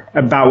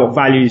about what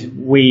values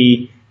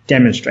we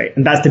demonstrate.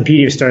 And that's the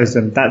beauty of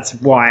Stoicism. That's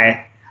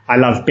why I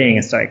love being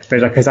a Stoic,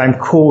 because I'm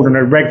called on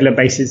a regular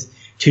basis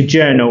to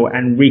journal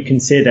and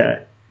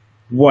reconsider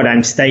what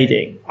I'm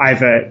stating,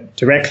 either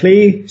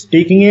directly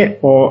speaking it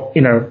or,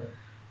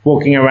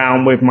 walking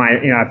around with my,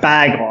 a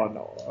bag on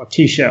or a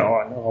t-shirt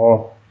on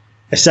or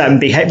a certain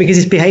behavior, because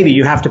it's behavior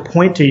you have to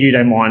point to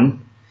eudaimon.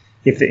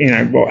 If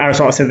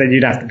Aristotle said that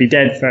you'd have to be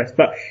dead first,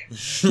 but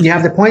you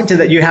have to point to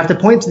that. You have to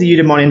point to the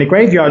eudaimon in the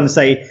graveyard and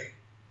say,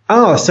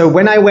 oh, so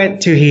when I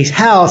went to his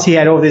house, he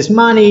had all this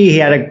money, he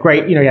had a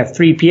great, he had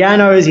 3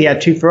 pianos, he had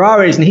 2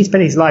 Ferraris, and he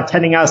spent his life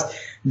telling us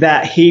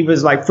that he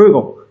was like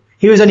frugal.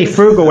 He was only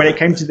frugal when it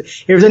came to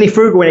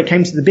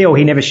the bill.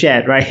 He never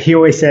shared, right? He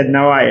always said,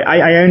 no,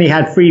 I only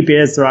had 3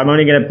 beers, so I'm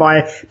only going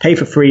to pay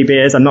for 3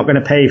 beers. I'm not going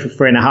to pay for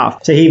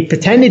 3.5. So he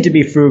pretended to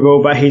be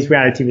frugal, but his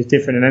reality was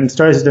different. And in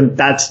Stoicism,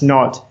 that's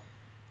not,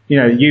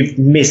 you've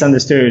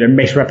misunderstood and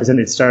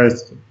misrepresented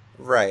Stoicism.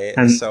 Right.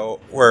 And so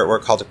we're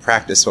called to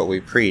practice what we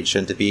preach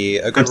and to be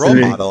a good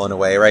Absolutely. Role model in a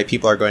way, right?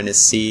 People are going to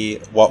see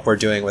what we're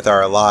doing with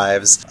our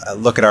lives,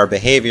 look at our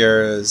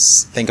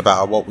behaviors, think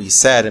about what we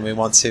said, and we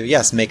want to,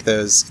 yes, make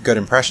those good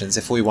impressions.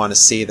 If we want to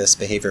see this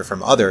behavior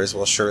from others,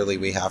 well, surely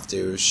we have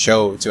to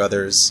show to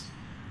others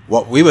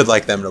what we would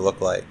like them to look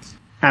like.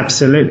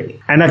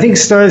 Absolutely. And I think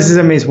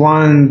Stoicism is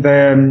one,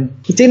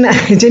 it's in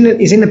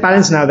the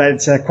balance now that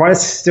it's quite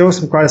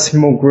a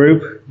small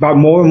group, but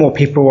more and more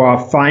people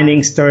are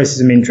finding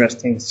Stoicism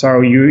interesting.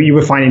 So you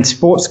will find in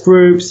sports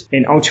groups,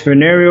 in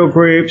entrepreneurial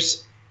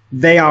groups,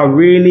 they are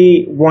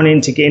really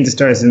wanting to get into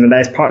Stoicism. And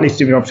that's partly to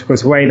do with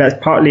Obstacles Away.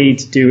 That's partly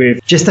to do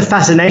with just the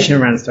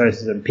fascination around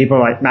Stoicism. People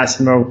like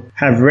Massimo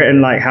have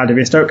written like How to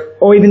Be a Stoic,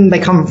 or even they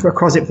come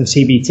across it from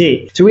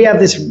CBT. So we have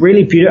this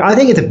really beautiful, I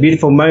think it's a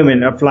beautiful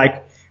moment of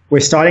like, we're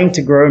starting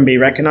to grow and be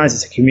recognized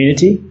as a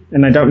community.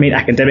 And I don't mean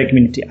academic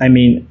community, I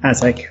mean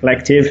as a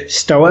collective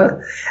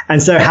Stoa. And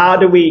so how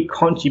do we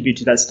contribute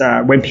to that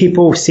Stoa? When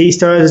people see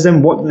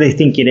Stoicism, what do they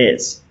think it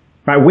is?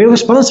 Right? We're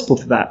responsible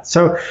for that.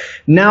 So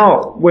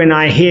now when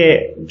I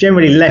hear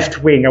generally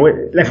left-wing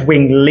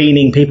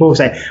leaning people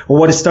say, well,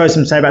 what does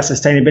Stoicism say about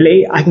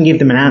sustainability? I can give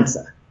them an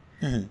answer.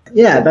 Mm-hmm.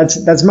 Yeah,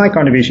 that's my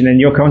contribution. And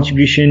your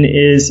contribution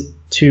is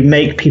to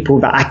make people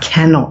that I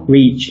cannot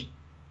reach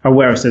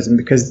aware of Stoicism,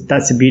 because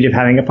that's the beauty of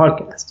having a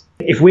podcast.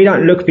 If we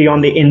don't look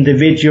beyond the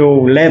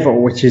individual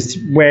level, which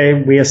is where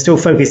we are still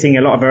focusing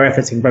a lot of our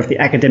efforts in both the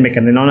academic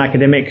and the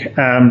non-academic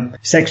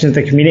sections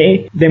of the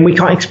community, then we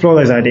can't explore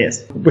those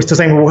ideas. We're still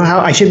saying, well,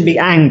 I shouldn't be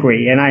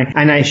angry and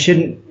I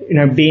shouldn't,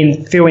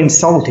 feel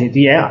insulted.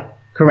 Yeah,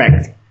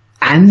 correct.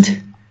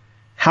 And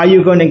how are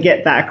you going to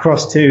get that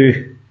across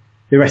to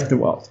the rest of the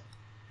world?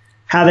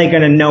 How are they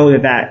going to know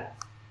that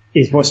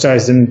is what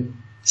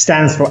Stoicism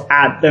stands for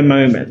at the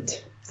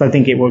moment? So I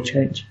think it will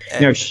change.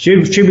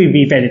 Should we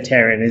be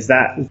vegetarian? Is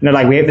that,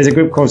 there's a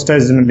group called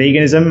Stoicism and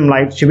Veganism. I'm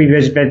like, should we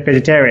be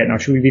vegetarian or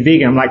should we be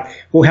vegan? I'm like,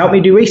 well, help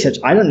me do research.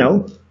 I don't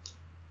know.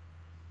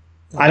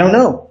 I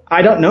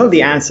don't know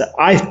the answer.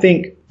 I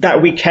think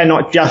that we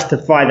cannot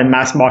justify the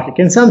mass market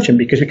consumption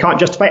because we can't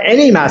justify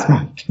any mass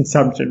market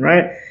consumption,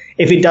 right?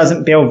 If it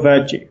doesn't build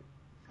virtue.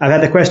 I've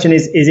had the question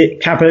is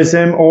it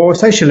capitalism or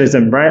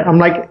socialism, right? I'm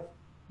like,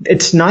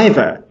 it's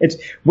neither. It's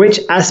which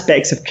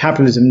aspects of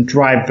capitalism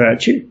drive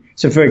virtue.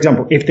 So, for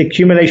example, if the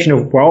accumulation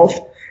of wealth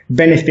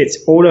benefits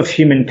all of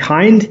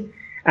humankind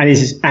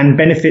and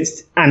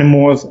benefits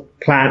animals,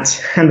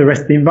 plants, and the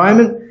rest of the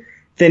environment,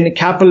 then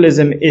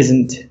capitalism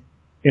isn't,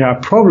 a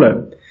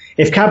problem.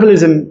 If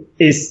capitalism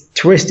is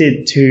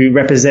twisted to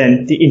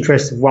represent the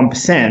interests of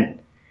 1%,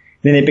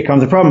 then it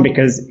becomes a problem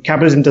because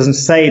capitalism doesn't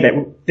say that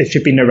there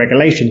should be no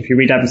regulation. If you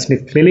read Adam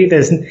Smith clearly,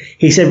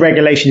 he said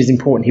regulation is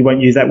important. He won't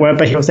use that word,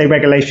 but he'll say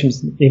regulation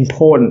is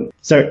important.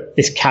 So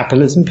is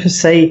capitalism per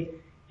se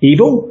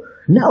evil?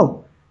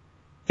 No.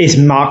 Is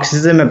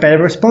Marxism a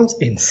better response?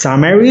 In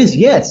some areas,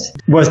 yes.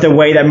 Was the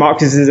way that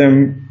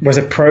Marxism was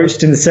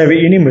approached in the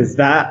Soviet Union, was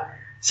that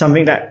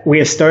something that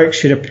we as Stoics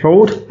should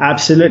applaud?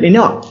 Absolutely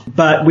not.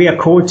 But we are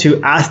called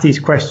to ask these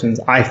questions,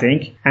 I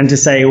think, and to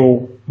say,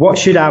 well, what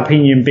should our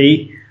opinion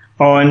be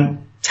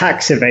on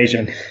tax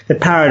evasion, the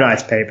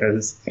Paradise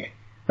Papers,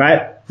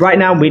 right? Right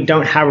now, we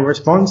don't have a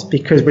response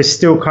because we're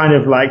still kind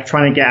of like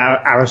trying to get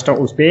out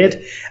Aristotle's beard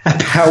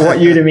about what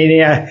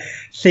eudaimonia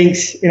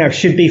thinks,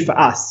 should be for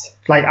us,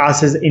 like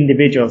us as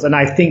individuals. And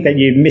I think that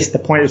you missed the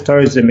point of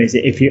Stoicism is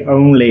if you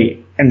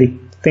only, and the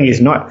thing is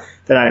not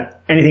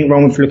that anything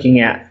wrong with looking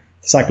at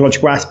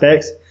psychological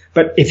aspects,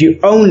 but if you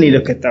only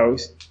look at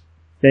those,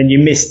 then you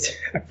missed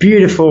a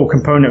beautiful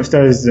component of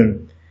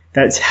Stoicism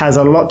that has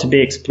a lot to be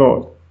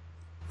explored.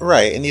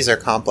 Right, and these are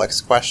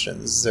complex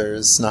questions.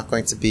 There's not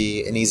going to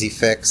be an easy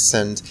fix,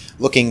 and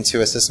looking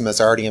to a system that's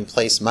already in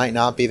place might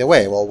not be the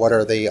way. Well, what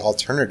are the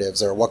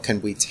alternatives, or what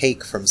can we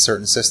take from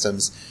certain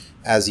systems,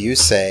 as you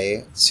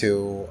say,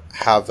 to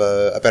have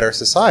a better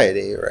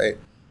society, right?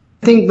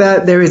 I think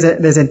that there's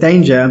a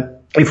danger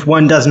if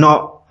one does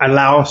not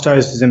allow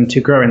Stoicism to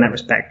grow in that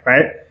respect,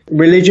 right?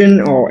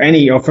 Religion or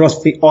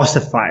philosophy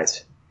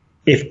ossifies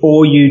if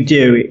all you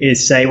do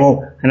is say,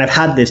 well, and I've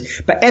had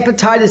this, but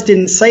Epictetus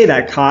didn't say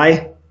that,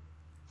 Kai.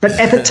 But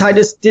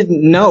Epictetus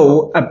didn't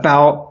know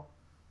about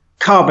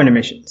carbon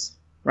emissions,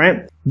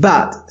 right?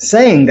 But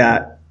saying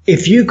that,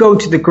 if you go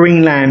to the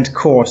Greenland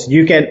course,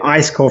 you get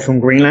ice core from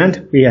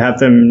Greenland. We have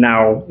them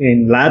now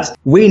in labs.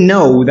 We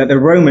know that the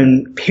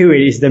Roman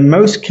period is the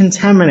most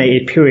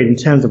contaminated period in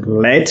terms of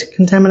lead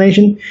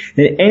contamination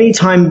than any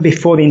time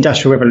before the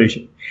Industrial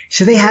Revolution.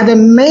 So they had a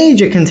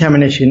major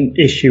contamination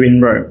issue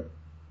in Rome,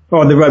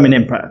 or the Roman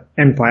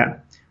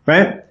Empire,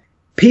 right?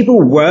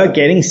 People were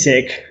getting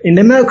sick in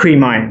the mercury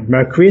mine.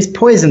 Mercury is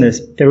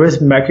poisonous. There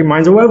was mercury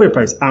mines all over the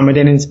place.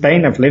 Almaden in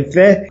Spain, I've lived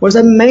there, was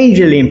a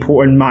majorly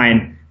important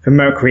mine for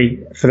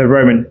mercury for the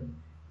Roman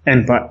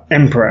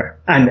emperor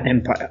and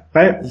empire,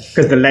 right?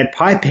 Because the lead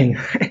piping,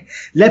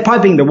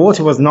 the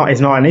water is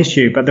not an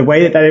issue, but the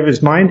way that it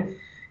was mined,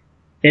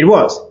 it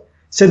was.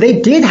 So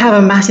they did have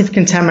a massive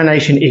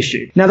contamination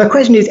issue. Now the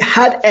question is,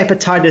 had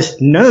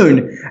Epictetus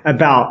known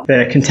about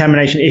the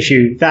contamination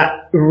issue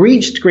that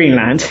reached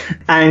Greenland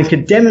and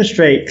could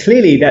demonstrate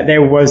clearly that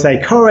there was a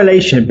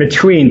correlation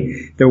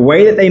between the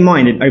way that they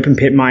mined in open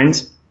pit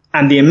mines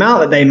and the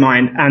amount that they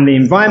mined and the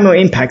environmental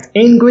impact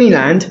in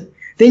Greenland,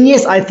 then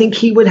yes, I think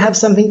he would have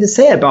something to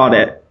say about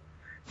it.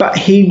 But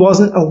he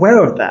wasn't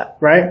aware of that,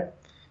 right?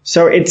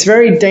 So it's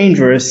very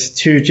dangerous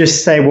to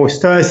just say, well,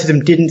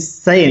 Stoicism didn't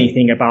say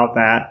anything about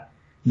that,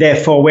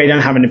 therefore we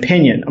don't have an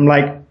opinion. I'm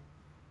like,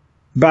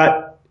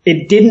 but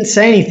it didn't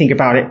say anything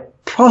about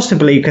it,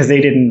 possibly because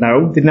they didn't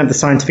have the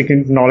scientific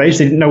knowledge.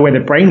 They didn't know where the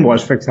brain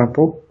was, for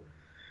example.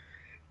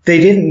 They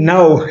didn't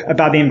know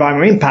about the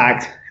environmental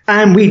impact.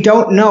 And we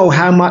don't know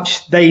how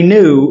much they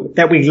knew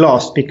that we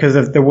lost because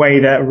of the way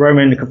that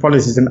Roman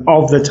Catholicism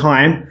of the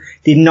time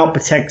did not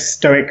protect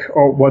Stoic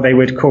or what they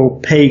would call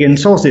pagan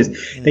sources.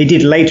 They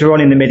did later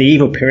on in the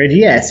medieval period,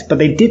 yes, but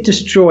they did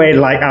destroy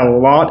like a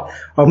lot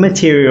of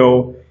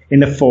material in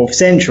the 4th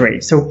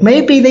century. So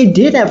maybe they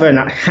did have an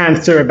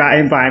answer about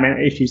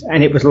environmental issues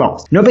and it was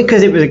lost. Not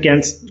because it was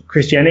against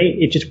Christianity,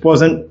 it just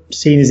wasn't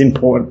seen as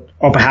important.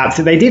 Or perhaps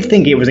they did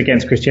think it was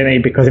against Christianity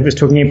because it was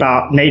talking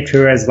about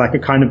nature as like a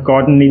kind of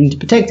God and needing to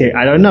protect it.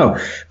 I don't know.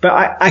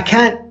 But I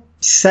can't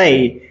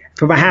say,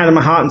 put my hand on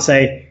my heart and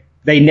say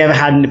they never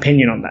had an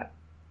opinion on that.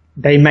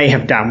 They may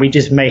have done. We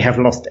just may have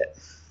lost it.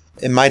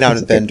 It might not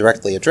have been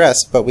directly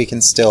addressed, but we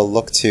can still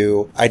look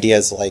to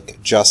ideas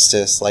like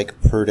justice, like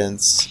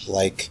prudence,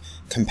 like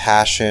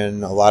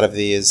compassion, a lot of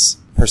these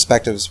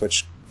perspectives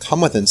which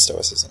come within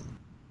Stoicism.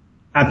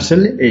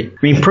 Absolutely. I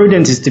mean,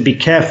 prudence is to be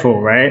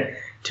careful, right?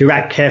 To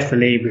act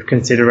carefully with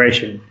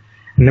consideration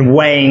and then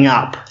weighing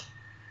up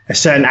a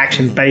certain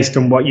action based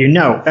on what you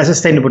know. That's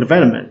sustainable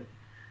development.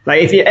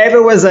 Like if there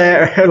ever was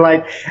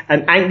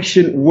an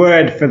ancient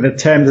word for the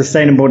term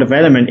sustainable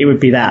development, it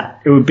would be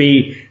that. It would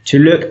be to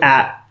look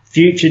at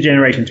future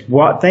generations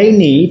what they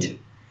need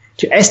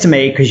to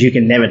estimate, because you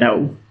can never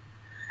know,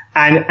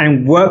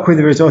 and work with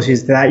the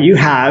resources that you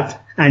have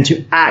and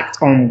to act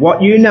on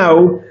what you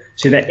know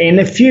so that in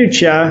the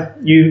future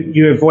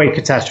you avoid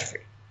catastrophe,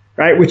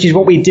 right? Which is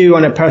what we do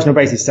on a personal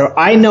basis. So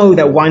I know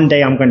that one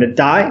day I'm going to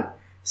die.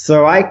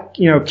 So I,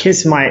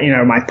 kiss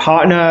my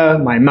partner,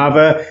 my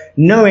mother,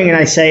 knowing, and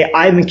I say,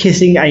 I'm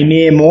kissing a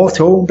mere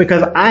mortal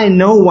because I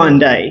know one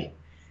day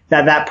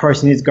that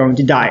person is going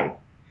to die.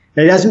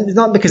 It's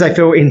not because I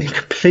feel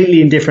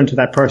completely indifferent to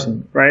that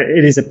person, right?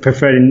 It is a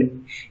preferred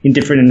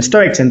indifferent in the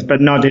Stoic sense, but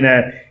not in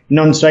a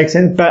non-Stoic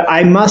sense. But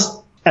I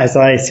must, as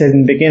I said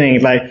in the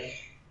beginning,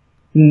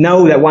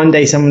 know that one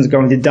day someone's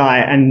going to die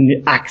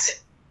and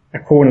act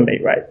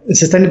accordingly, right? The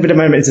sustainability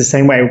moment is the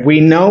same way.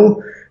 We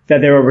know that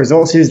there are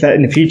resources that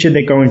in the future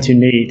they're going to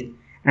need,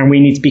 and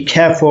we need to be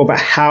careful about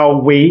how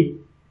we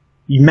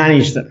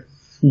manage them,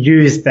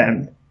 use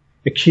them,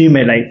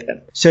 accumulate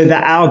them, so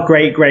that our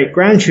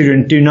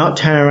great-great-grandchildren do not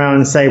turn around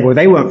and say, well,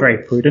 they weren't very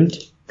prudent.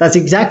 That's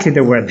exactly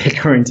the word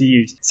they're going to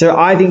use. So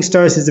I think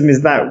Stoicism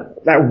is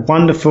that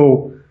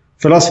wonderful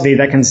philosophy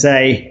that can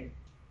say,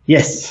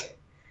 yes,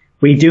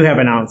 we do have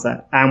an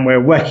answer and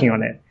we're working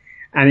on it.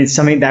 And it's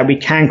something that we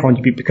can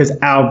contribute because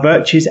our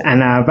virtues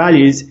and our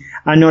values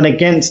are not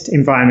against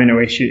environmental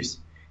issues.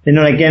 They're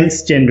not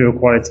against gender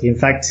equality. In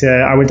fact,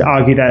 I would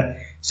argue that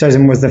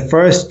Stoicism was the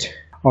first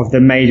of the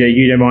major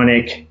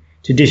eudaimonic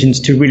traditions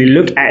to really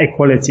look at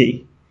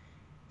equality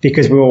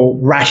because we're all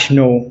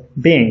rational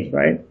beings,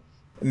 right?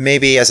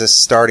 Maybe as a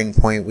starting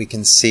point, we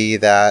can see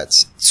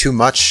that too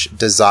much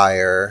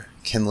desire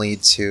can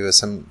lead to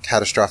some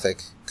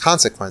catastrophic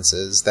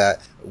consequences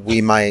that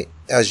we might,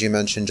 as you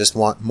mentioned, just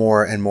want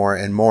more and more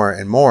and more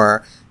and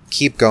more,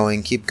 keep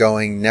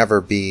going,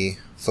 never be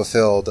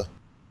fulfilled.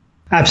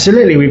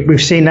 Absolutely.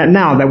 We've seen that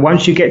now, that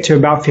once you get to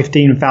about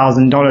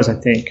 $15,000,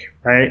 I think,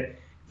 right,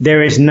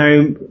 there is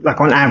no,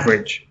 on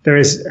average, there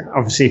is,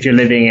 obviously if you're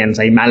living in,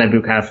 say,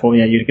 Malibu,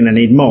 California, you're going to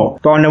need more.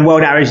 But on the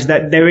world average,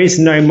 that there is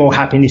no more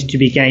happiness to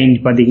be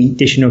gained by the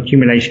additional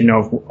accumulation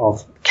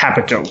of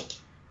capital,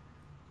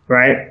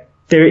 right?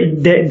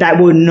 That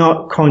will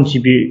not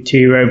contribute to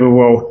your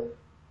overall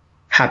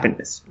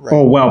happiness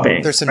or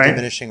well-being. There's some right?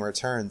 diminishing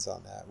returns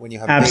on that when you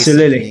have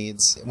Absolutely. basic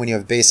needs, when you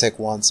have basic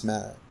wants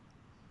met.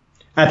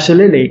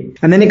 Absolutely.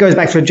 And then it goes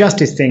back to the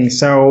justice thing.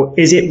 So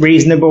is it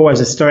reasonable as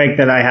a Stoic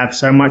that I have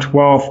so much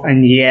wealth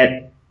and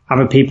yet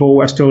other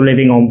people are still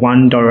living on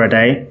 $1 a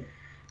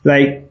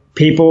day?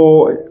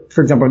 People,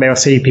 for example, they'll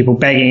see people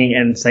begging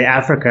in, say,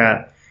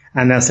 Africa,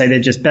 and they'll say they're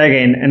just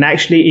begging. And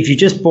actually, if you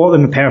just bought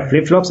them a pair of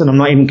flip-flops, and I'm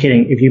not even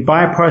kidding, if you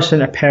buy a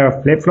person a pair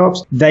of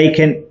flip-flops, they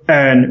can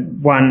earn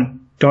 $1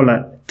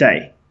 a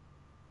day.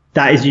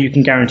 That is, you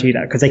can guarantee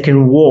that, because they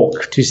can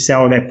walk to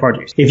sell their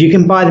produce. If you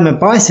can buy them a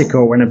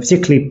bicycle, and I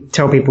particularly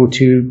tell people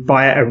to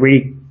buy a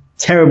really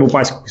terrible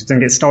bicycle because it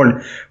doesn't get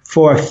stolen,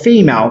 for a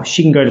female,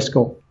 she can go to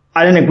school.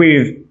 I don't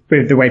agree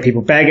with the way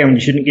people beg and you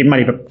shouldn't give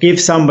money, but give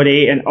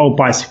somebody an old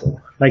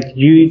bicycle.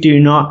 You do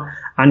not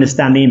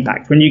understand the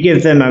impact. When you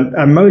give them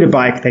a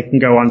motorbike, they can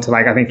go on to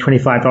I think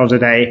 $25 a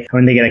day.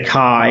 When they get a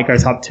car, it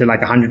goes up to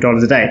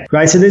 $100 a day,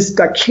 right? So there's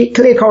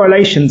clear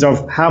correlations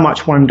of how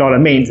much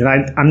 $1 means. And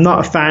I'm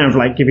not a fan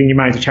of giving your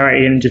money to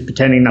charity and just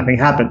pretending nothing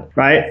happened,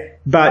 right?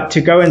 But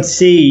to go and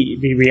see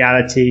the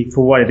reality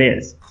for what it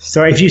is.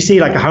 So if you see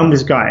a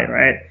homeless guy,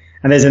 right?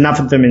 And there's enough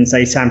of them in,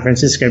 say, San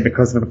Francisco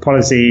because of the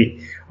policy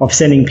of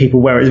sending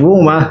people where it's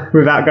warmer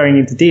without going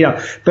into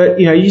detail. But,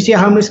 you see a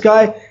homeless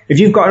guy, if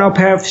you've got an old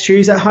pair of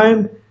shoes at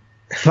home,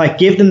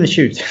 give them the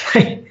shoes,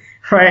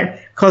 right?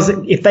 Because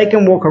if they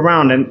can walk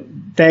around,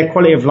 and their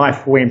quality of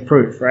life will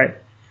improve, right?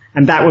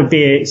 And that would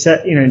be,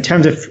 in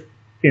terms of,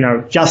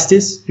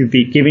 justice, you'd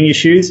be giving your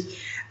shoes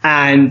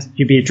and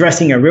you'd be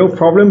addressing a real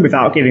problem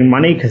without giving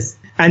money,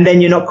 and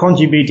then you're not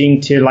contributing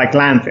to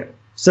landfill.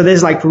 So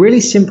there's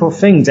really simple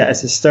things that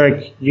as a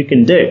Stoic you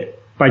can do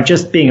by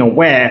just being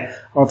aware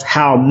of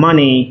how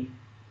money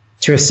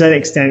to a certain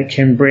extent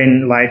can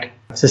bring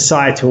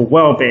societal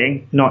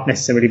well-being, not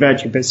necessarily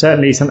virtue, but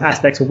certainly some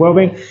aspects of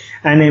well-being,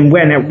 and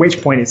then at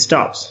which point it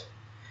stops.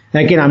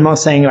 And again, I'm not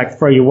saying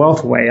throw your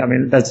wealth away. I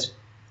mean, that's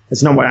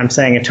not what I'm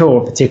saying at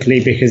all,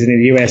 particularly because in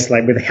the US,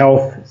 with the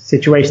health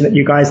situation that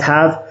you guys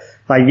have,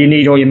 you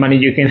need all your money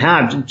you can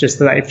have just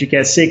so that if you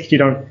get sick, you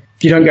don't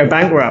go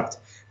bankrupt.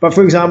 But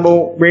for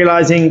example,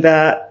 realizing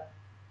that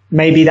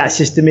maybe that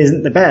system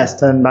isn't the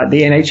best, and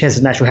the NHS,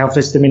 the National Health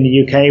System in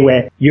the UK,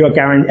 where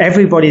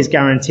everybody's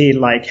guaranteed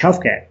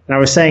healthcare. And I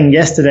was saying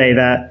yesterday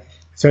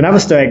so another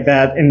Stoic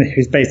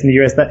who's based in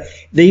the US, that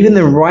even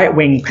the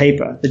right-wing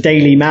paper, the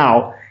Daily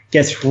Mail,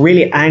 gets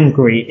really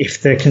angry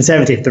if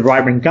the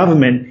right-wing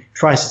government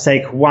tries to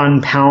take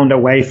 £1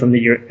 away from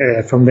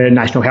the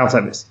National Health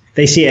Service.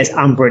 They see it as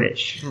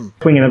un-British.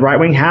 Wing and the right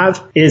wing have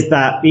is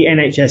that the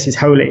NHS is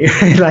holy.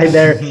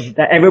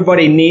 That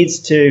everybody needs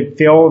to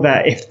feel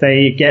that if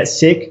they get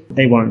sick,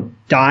 they won't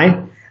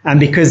die. And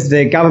because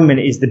the government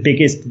is the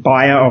biggest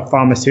buyer of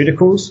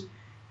pharmaceuticals,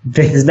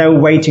 there's no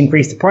way to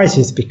increase the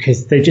prices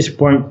because they just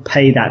won't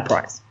pay that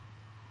price.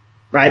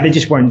 right? They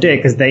just won't do it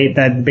because they're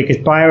the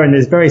biggest buyer and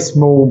there's very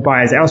small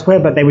buyers elsewhere,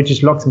 but they would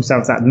just lock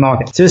themselves out of the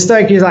market. So a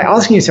Stoic is like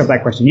asking yourself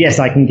that question. Yes,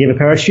 I can give a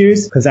pair of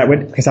shoes because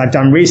I've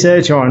done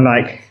research on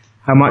like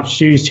how much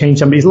shoes change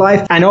somebody's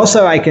life. And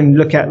also I can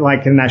look at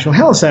like the National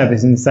Health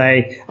Service and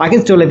say, I can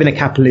still live in a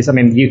capitalist. I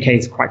mean, the UK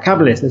is quite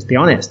capitalist, let's be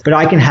honest, but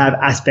I can have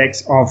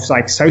aspects of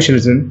like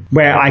socialism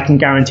where I can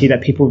guarantee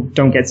that people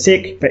don't get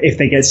sick, but if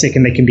they get sick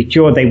and they can be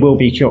cured, they will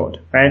be cured,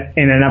 right?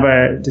 In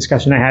another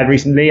discussion I had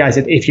recently, I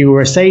said, if you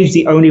were a sage,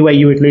 the only way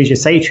you would lose your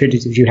sagehood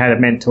is if you had a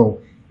mental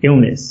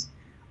illness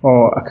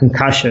or a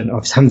concussion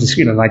of some,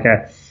 like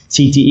a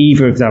CTE,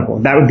 for example.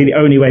 That would be the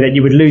only way that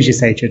you would lose your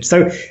sagehood.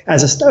 So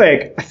as a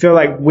Stoic, I feel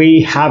like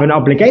we have an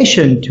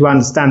obligation to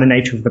understand the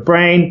nature of the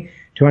brain,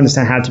 to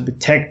understand how to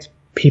protect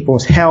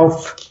people's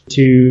health,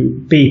 to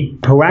be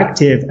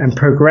proactive and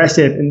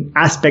progressive in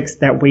aspects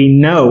that we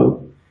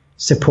know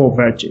support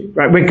virtue,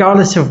 right?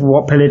 Regardless of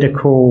what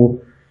political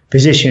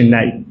position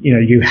that,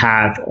 you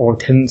have or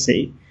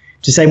tendency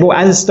to say, well,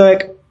 as a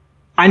Stoic,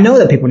 I know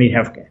that people need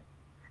healthcare.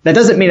 That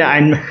doesn't mean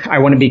that I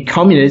want to be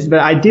communist,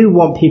 but I do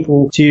want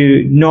people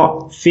to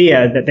not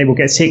fear that they will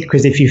get sick,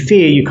 because if you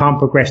fear, you can't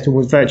progress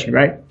towards virtue,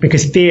 right?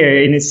 Because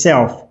fear in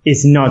itself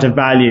is not a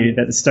value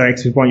that the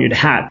Stoics would want you to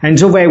have. And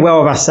it's all very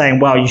well of us saying,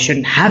 well, you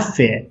shouldn't have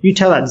fear. You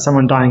tell that to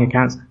someone dying of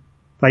cancer.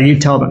 Like, you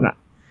tell them that.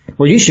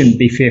 Well, you shouldn't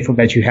be fearful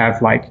that you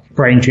have like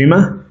brain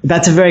tumor.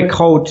 That's a very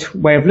cold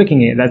way of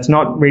looking at it. That's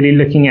not really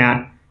looking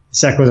at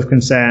circles of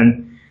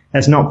concern.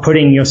 That's not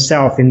putting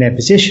yourself in their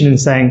position and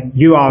saying,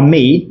 you are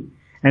me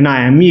and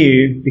I am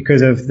you.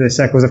 Because of the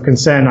circles of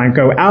concern, I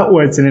go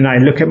outwards and then I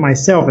look at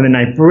myself and then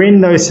I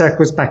bring those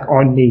circles back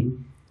on me,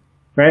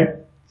 right?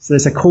 So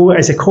there's a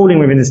calling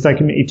within the Stoic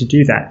community to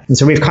do that. And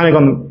so we've kind of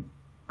gone,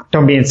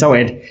 don't be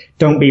insulted,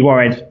 don't be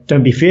worried,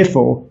 don't be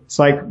fearful. It's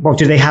like, well,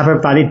 do they have a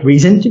valid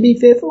reason to be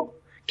fearful?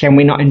 Can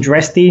we not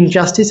address the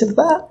injustice of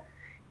that?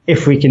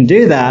 If we can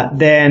do that,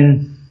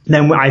 then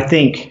I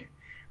think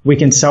we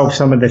can solve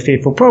some of the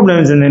fearful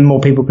problems, and then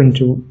more people can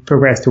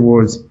progress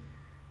towards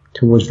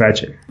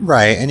virtue.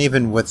 Right. And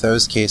even with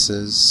those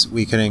cases,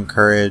 we can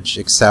encourage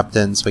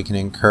acceptance. We can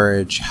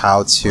encourage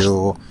how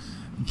to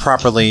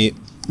properly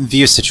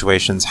view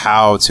situations,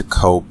 how to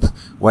cope,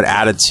 what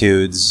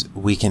attitudes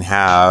we can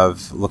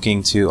have,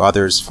 looking to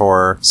others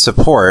for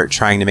support,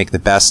 trying to make the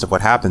best of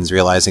what happens,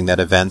 realizing that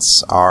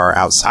events are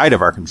outside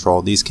of our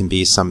control. These can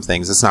be some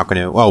things. It's not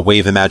going to,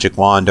 wave a magic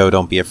wand. Oh,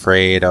 don't be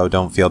afraid. Oh,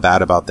 don't feel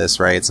bad about this,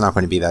 right? It's not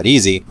going to be that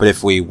easy. But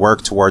if we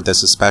work toward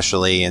this,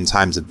 especially in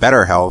times of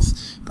better health,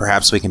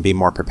 perhaps we can be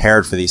more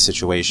prepared for these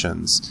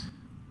situations.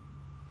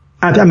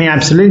 I mean,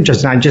 absolutely,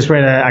 Justin. I just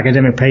read an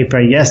academic paper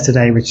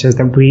yesterday which says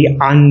that we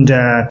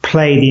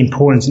underplay the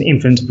importance and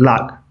influence of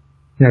luck,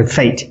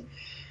 fate.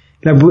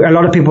 A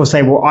lot of people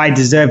say, well, I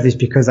deserve this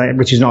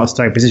which is not a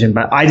Stoic position,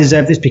 but I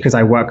deserve this because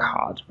I work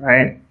hard,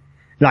 right?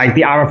 Like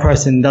the other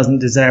person doesn't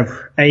deserve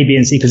A, B,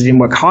 and C because they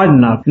didn't work hard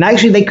enough. And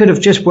actually, they could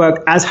have just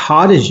worked as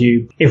hard as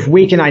you if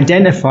we can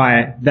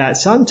identify that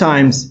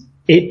sometimes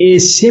it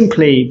is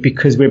simply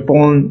because we're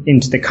born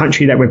into the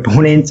country that we're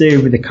born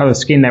into, with the color of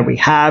skin that we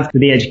have,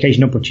 with the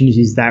education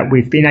opportunities that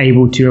we've been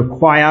able to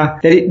acquire,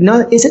 that it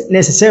isn't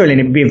necessarily,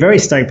 and it would be a very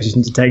Stoic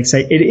position to take,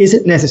 say it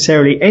isn't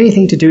necessarily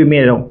anything to do with me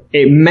at all.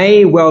 It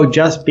may well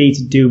just be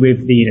to do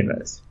with the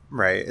universe.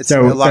 Right. It's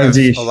a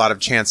lot of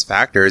chance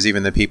factors,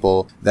 even the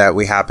people that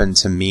we happen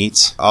to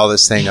meet. All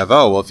this thing of,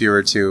 if you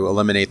were to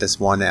eliminate this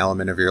one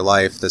element of your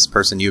life, this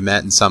person you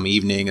met in some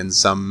evening in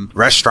some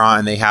restaurant,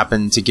 and they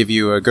happen to give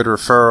you a good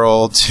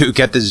referral to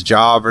get this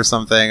job or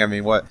something. I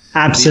mean, what?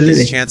 Absolutely.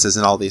 These chances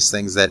and all these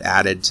things that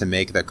added to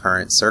make the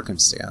current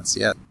circumstance.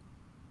 Yeah.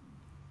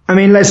 I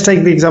mean, let's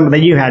take the example that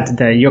you had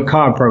today. Your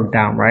car broke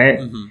down, right?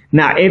 Mm-hmm.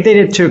 Now, if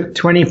it took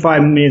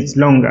 25 minutes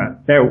longer,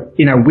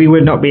 we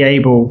would not be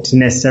able to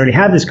necessarily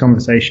have this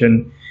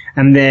conversation.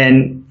 And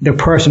then the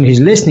person who's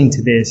listening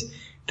to this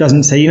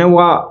doesn't say, you know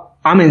what?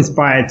 I'm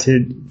inspired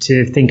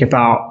to think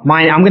about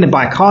I'm going to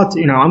buy a car.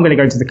 I'm going to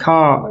go to the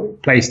car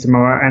place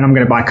tomorrow and I'm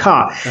going to buy a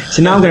car.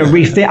 So now I'm going to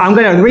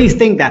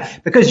rethink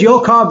that, because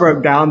your car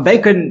broke down. They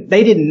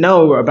didn't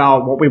know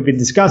about what we've been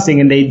discussing,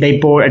 and they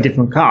bought a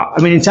different car.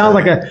 I mean, it sounds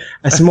like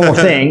a small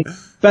thing,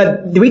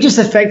 but we just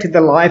affected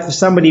the life of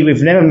somebody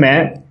we've never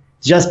met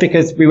just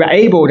because we were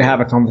able to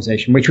have a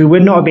conversation, which we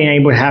would not have been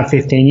able to have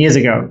 15 years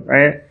ago,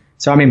 right?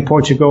 So I'm in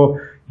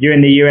Portugal. You're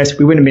in the US,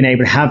 we wouldn't have been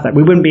able to have that.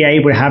 We wouldn't be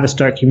able to have a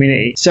Stoic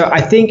community. So I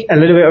think a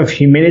little bit of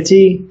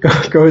humility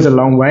goes a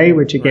long way,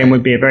 which again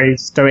would be a very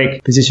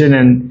Stoic position.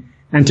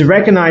 And to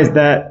recognize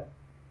that,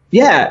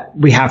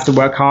 we have to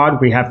work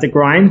hard, we have to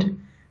grind,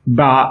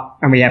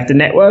 and we have to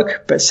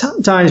network, but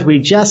sometimes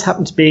we just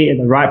happen to be in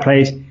the right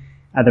place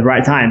at the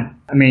right time.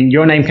 I mean,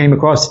 your name came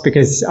across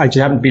because I just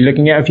happened to be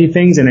looking at a few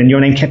things, and then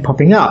your name kept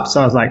popping up. So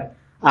I was like,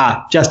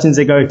 Justin's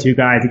a go-to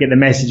guy to get the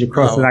message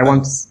across that I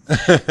want.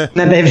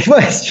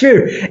 It's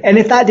true. And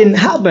if that didn't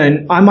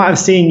happen, I might have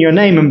seen your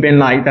name and been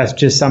like, that's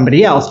just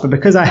somebody else. But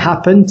because I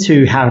happened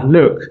to have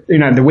looked,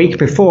 the week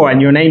before,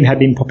 and your name had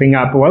been popping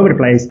up all over the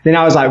place, then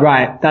I was like,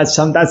 right, that's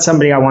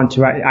somebody I want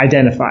to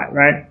identify,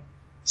 right?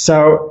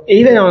 So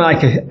even on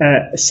like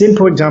a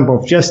simple example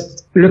of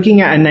just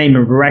looking at a name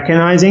and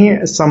recognizing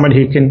it as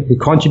somebody who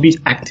contributes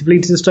actively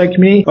to the Stoic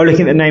community, or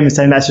looking at the name and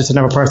saying that's just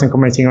another person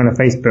commenting on a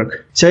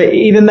Facebook. So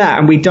even that,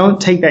 and we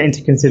don't take that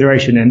into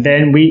consideration. And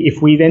then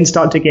if we then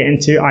start to get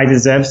into I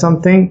deserve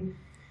something,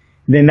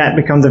 then that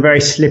becomes a very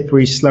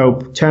slippery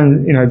slope,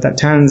 that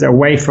turns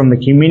away from the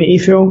community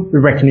feel, the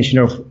recognition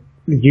of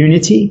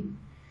unity,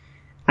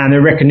 and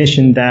the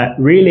recognition that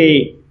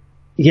really,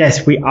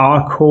 yes, we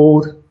are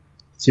called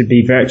to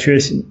be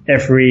virtuous in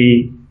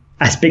every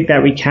aspect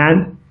that we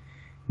can,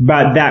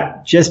 but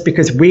that just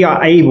because we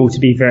are able to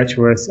be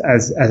virtuous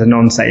as a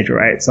non-sage,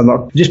 right? So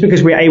not just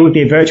because we're able to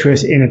be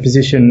virtuous in a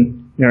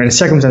position, in a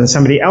circumstance that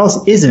somebody else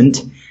isn't,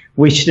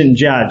 we shouldn't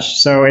judge.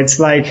 So it's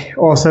like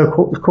also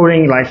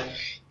calling, like,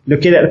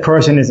 look at the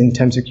person as in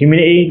terms of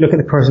community, look at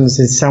the person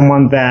as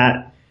someone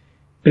that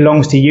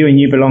belongs to you and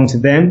you belong to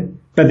them,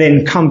 but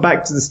then come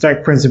back to the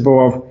Stoic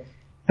principle of,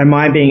 am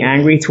I being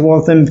angry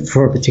towards them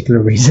for a particular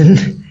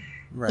reason?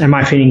 Right. Am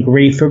I feeling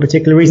grief for a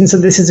particular reason? So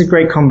this is a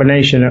great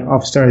combination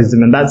of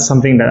Stoicism, and that's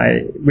something that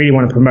I really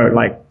want to promote.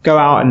 Like, go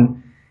out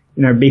and,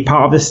 be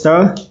part of the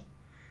Stoa,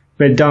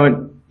 but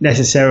don't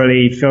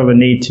necessarily feel the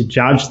need to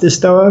judge the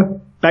Stoa,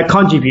 but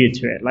contribute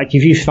to it. Like,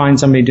 if you find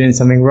somebody doing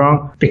something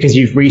wrong because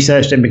you've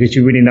researched and because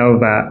you really know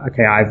that,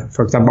 okay,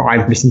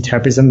 I've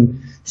misinterpreted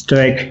some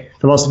Stoic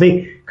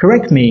philosophy,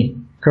 correct me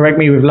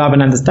with love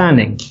and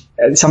understanding.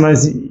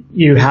 Sometimes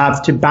you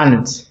have to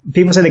balance.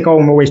 People say they go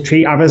and always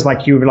treat others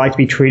like you would like to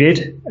be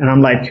treated. And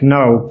I'm like,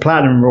 no,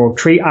 platinum rule,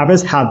 treat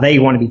others how they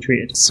want to be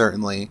treated.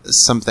 Certainly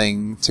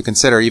something to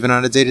consider even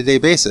on a day-to-day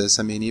basis.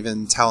 I mean,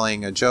 even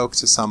telling a joke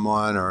to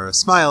someone or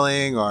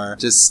smiling or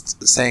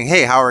just saying,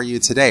 hey, how are you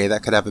today?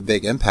 That could have a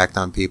big impact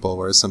on people,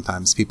 whereas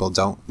sometimes people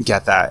don't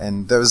get that.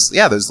 And those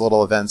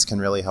little events can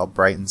really help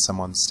brighten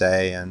someone's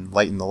day and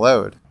lighten the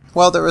load.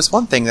 Well, there was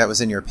one thing that was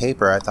in your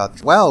paper I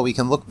thought, well, we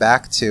can look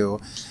back to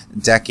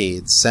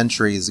decades,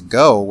 centuries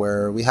ago,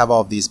 where we have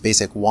all of these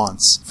basic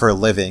wants for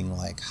living,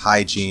 like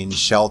hygiene,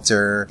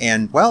 shelter,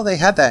 and, well, they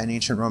had that in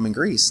ancient Rome and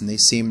Greece, and they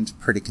seemed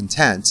pretty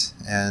content,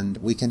 and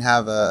we can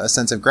have a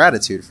sense of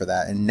gratitude for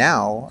that, and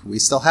now we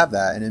still have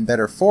that, and in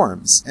better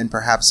forms, and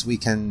perhaps we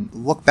can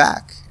look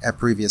back at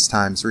previous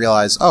times,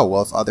 realize, oh,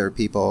 well, if other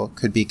people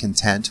could be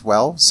content,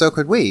 well, so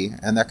could we,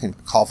 and that can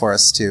call for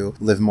us to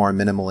live more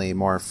minimally,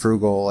 more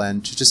frugal,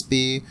 and to just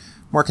be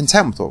more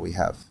content with what we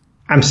have.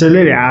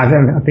 Absolutely. I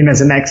think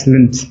that's an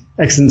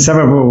excellent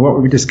summary of what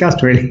we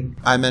discussed, really.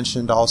 I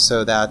mentioned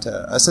also that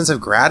a sense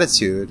of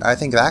gratitude, I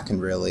think that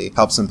can really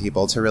help some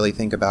people to really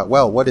think about,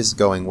 well, what is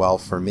going well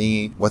for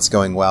me? What's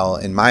going well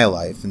in my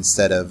life?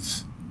 Instead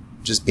of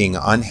just being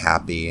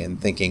unhappy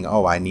and thinking,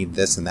 oh, I need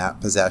this and that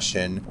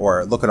possession,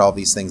 or look at all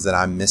these things that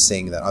I'm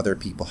missing that other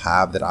people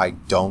have that I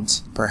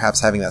don't.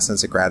 Perhaps having that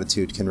sense of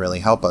gratitude can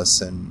really help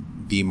us and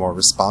be more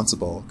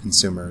responsible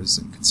consumers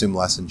and consume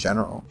less in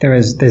general.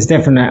 There's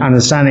definite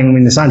understanding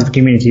in the scientific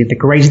community, the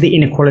greater the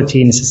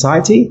inequality in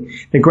society,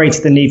 the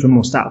greater the need for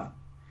more stuff.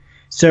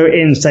 So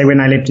say when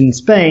I lived in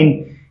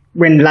Spain,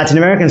 when Latin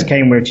Americans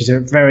came, which is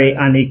a very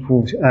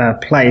unequal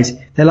place,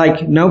 they're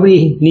like,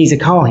 nobody needs a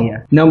car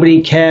here. No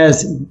one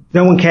cares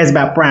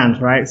about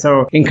brands, right?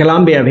 So in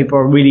Colombia, people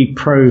are really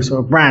pro sort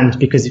of brands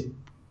because,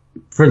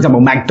 for example,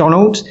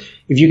 McDonald's,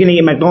 if you're going to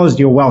eat McDonald's,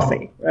 you're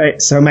wealthy,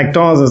 right? So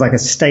McDonald's is like a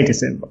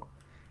status symbol.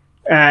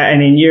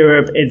 And in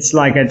Europe, it's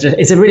like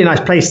it's a really nice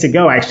place to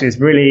go, actually. It's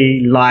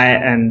really light,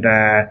 and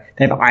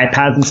they have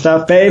iPads and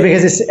stuff. But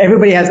because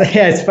everybody has,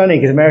 it's funny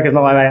because America's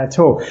not like that at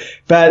all.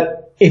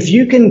 But if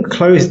you can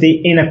close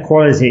the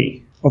inequality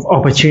of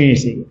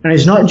opportunity, and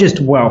it's not just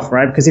wealth,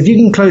 right? Because if you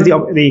can close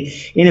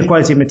the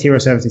inequality of material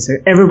services, so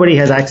everybody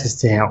has access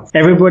to health,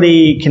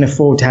 everybody can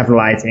afford to have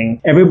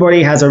lighting,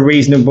 everybody has a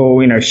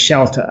reasonable,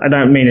 shelter. I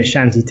don't mean a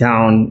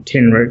shantytown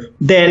tin roof.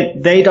 Then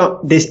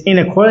this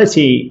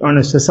inequality on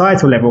a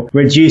societal level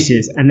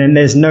reduces, and then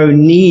there's no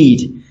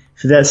need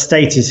for that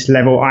status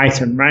level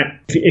item, right?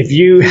 If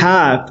you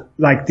have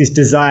like this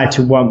desire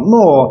to want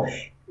more,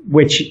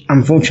 which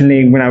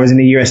unfortunately when I was in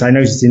the US I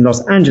noticed in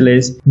Los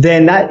Angeles,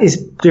 then that is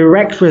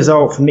direct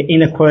result from the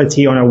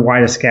inequality on a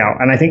wider scale.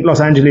 And I think Los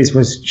Angeles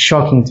was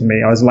shocking to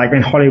me. I was like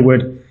in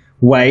Hollywood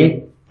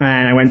Way,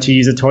 and I went to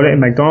use a toilet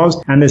in McDonald's,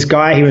 and this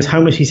guy, he was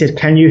homeless, he said,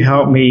 can you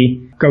help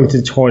me go to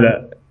the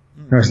toilet?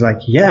 And I was like,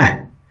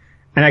 yeah.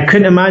 And I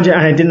couldn't imagine,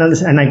 and I didn't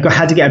understand, and I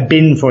had to get a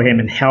bin for him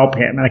and help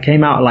him. And I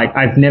came out like,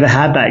 I've never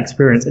had that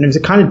experience. And it was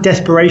a kind of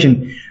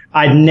desperation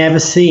I'd never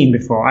seen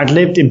before. I'd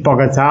lived in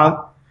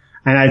Bogota,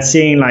 and I'd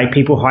seen like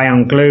people high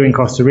on glue in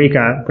Costa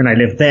Rica when I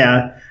lived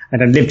there.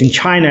 And I'd lived in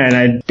China, and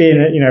I'd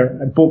been,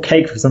 I bought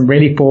cake for some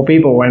really poor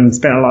people and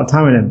spent a lot of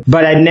time with them.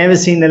 But I'd never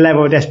seen the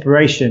level of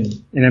desperation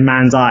in a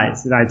man's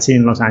eyes that I'd seen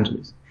in Los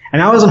Angeles.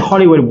 And I was on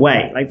Hollywood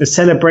Way, like the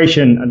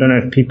celebration. I don't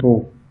know if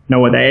people know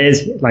what that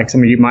is. Like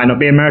some of you might not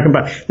be American,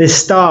 but there's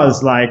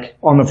stars like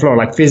on the floor,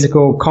 like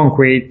physical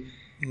concrete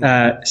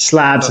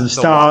slabs of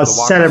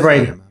stars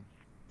celebrating.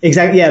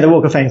 Exactly. Yeah, the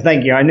Walk of Fame.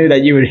 Thank you. I knew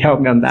that you would help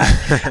me on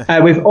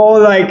that. With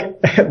all like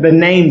the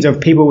names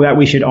of people that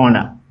we should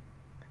honor.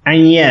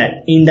 And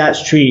yet, in that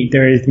street,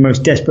 there is the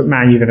most desperate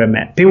man you've ever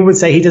met. People would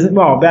say he doesn't,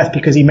 well, that's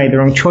because he made the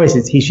wrong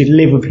choices. He should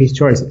live with his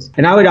choices.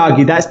 And I would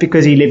argue that's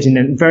because he lives in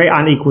a very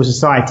unequal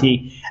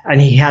society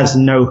and he has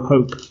no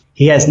hope.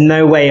 He has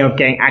no way of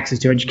getting access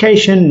to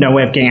education, no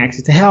way of getting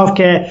access to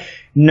healthcare,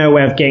 no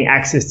way of getting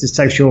access to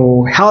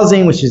social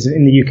housing, which is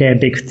in the UK a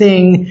big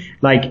thing.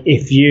 Like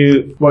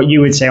what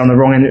you would say on the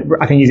wrong end,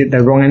 I think is it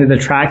the wrong end of the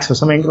tracks or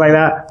something like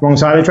that, wrong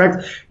side of the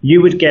tracks,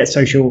 you would get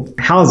social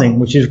housing,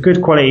 which is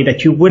good quality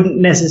that you wouldn't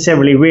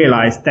necessarily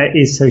realize that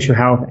is social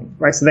housing,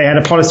 right? So they had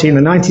a policy in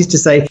the 90s to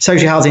say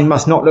social housing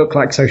must not look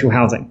like social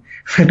housing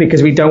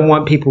because we don't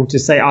want people to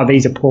say, oh,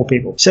 these are poor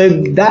people. So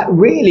that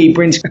really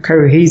brings a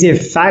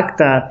cohesive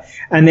factor.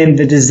 And then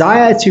the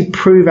desire to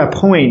prove a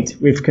point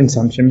with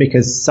consumption,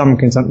 because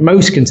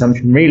most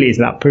consumption really is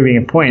about proving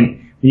a point.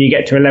 When you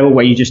get to a level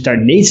where you just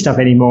don't need stuff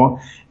anymore,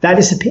 that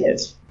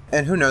disappears.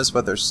 And who knows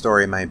what their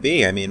story might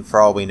be. I mean, for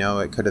all we know,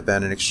 it could have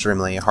been an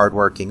extremely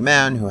hardworking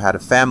man who had a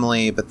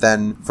family, but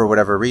then for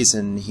whatever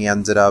reason, he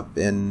ended up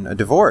in a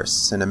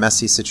divorce, in a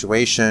messy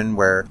situation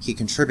where he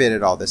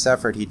contributed all this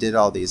effort, he did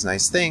all these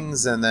nice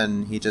things, and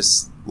then he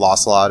just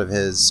lost a lot of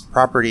his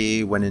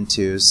property, went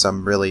into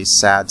some really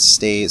sad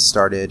state,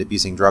 started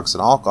abusing drugs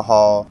and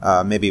alcohol,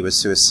 maybe was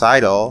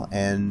suicidal,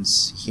 and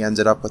he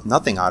ended up with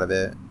nothing out of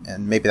it.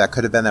 And maybe that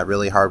could have been that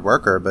really hard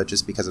worker, but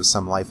just because of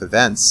some life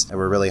events that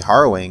were really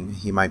harrowing,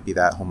 he might be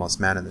that homeless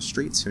man in the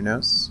streets. Who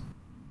knows?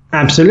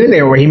 Absolutely.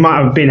 Or he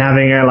might have been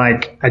having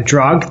a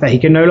drug that he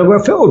can no longer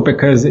afford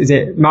because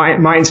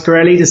Martin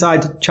Scarelli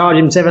decided to charge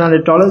him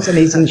 $700 and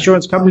his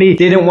insurance company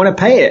didn't want to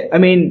pay it. I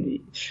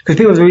mean, because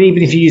people,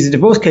 even if you use a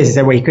divorce case, they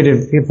say, well, he could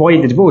have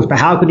avoided the divorce, but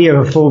how could he have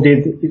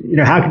avoided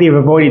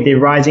the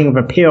rising of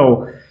a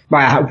pill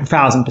by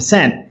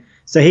 1,000%?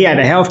 So he had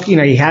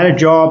he had a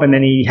job and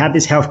then he had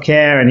this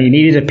healthcare and he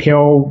needed a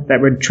pill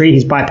that would treat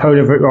his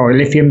bipolar or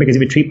lithium because it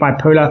would treat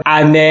bipolar.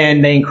 And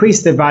then they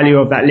increased the value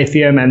of that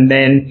lithium and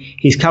then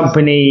his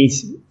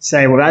companies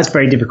say, well, that's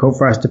very difficult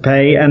for us to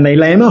pay. And they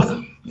lay him off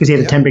because he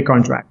had a temporary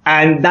contract.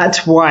 And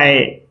that's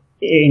why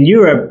in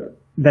Europe,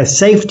 the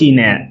safety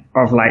net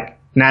of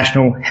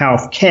national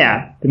health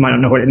care, they might not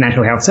know what a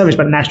national health service,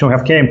 but national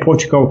health care in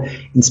Portugal,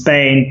 in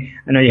Spain,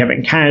 I know you have it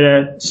in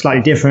Canada,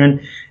 slightly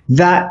different,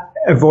 that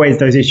avoids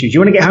those issues. You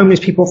want to get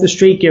homeless people off the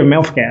street, give them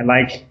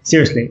healthcare.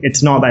 Seriously,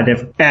 it's not that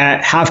difficult.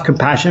 Have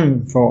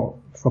compassion for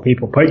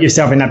people. Put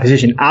yourself in that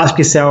position. Ask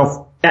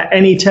yourself at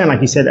any turn,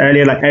 like you said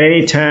earlier, at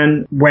any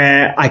turn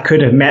where I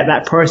could have met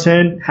that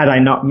person had I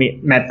not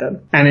met them.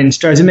 And in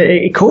Stoicism,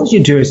 it calls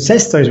you to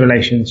assess those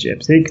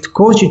relationships. It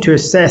calls you to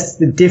assess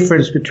the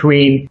difference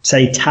between,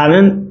 say,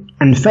 talent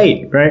and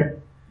fate, right?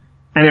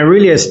 And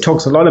Aurelius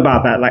talks a lot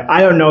about that.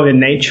 I don't know the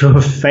nature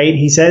of fate,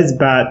 he says,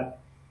 but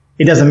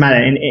it doesn't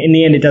matter. In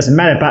the end, it doesn't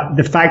matter. But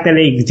the fact that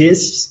it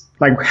exists,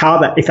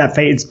 if that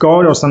fate is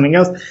God or something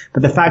else,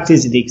 but the fact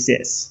is it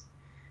exists.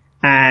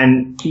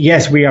 And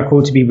yes, we are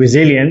called to be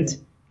resilient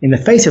in the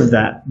face of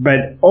that,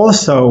 but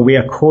also we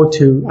are called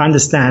to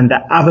understand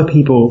that other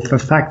people, for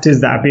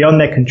factors that are beyond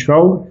their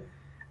control,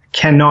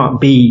 cannot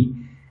be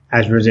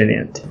as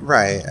resilient.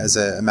 Right, as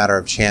a matter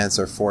of chance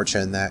or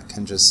fortune that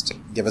can just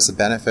give us a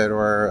benefit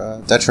or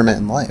a detriment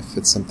in life.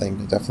 It's something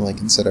to definitely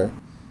consider.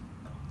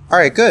 All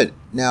right, good.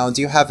 Now,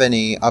 do you have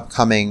any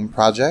upcoming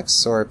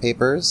projects or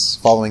papers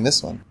following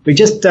this one? We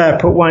just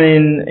put one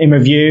in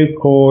review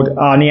called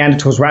Are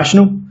Neanderthals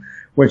Rational?,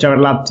 which I would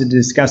love to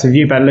discuss with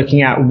you about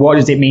looking at what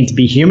does it mean to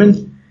be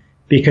human,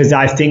 because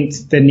I think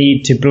the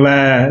need to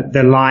blur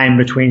the line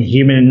between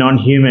human and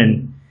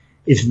non-human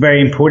is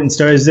very important in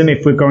Stoicism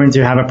if we're going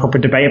to have a proper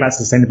debate about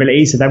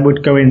sustainability. So that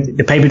would go in,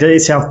 the paper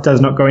itself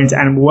does not go into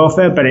animal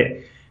welfare, but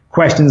it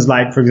questions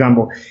like, for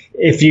example,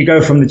 if you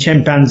go from the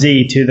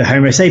chimpanzee to the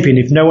Homo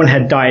sapien, if no one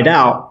had died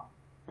out,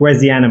 where's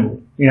the animal?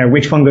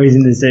 Which one goes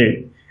in the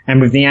zoo? And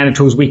with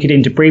Neanderthals, we could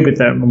interbreed with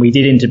them, and we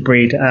did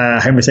interbreed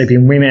Homo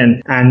sapien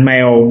women and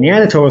male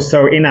Neanderthals.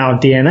 So in our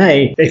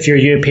DNA, if you're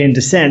European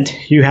descent,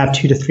 you have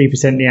 2 to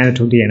 3%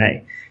 Neanderthal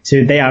DNA.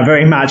 So they are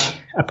very much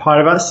a part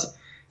of us.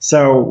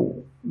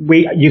 So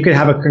you could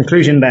have a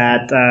conclusion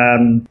that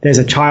there's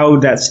a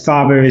child that's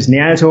father is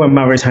Neanderthal and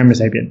mother is Homo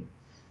sapien,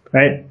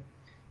 right?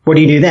 What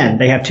do you do then?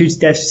 They have two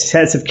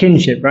sets of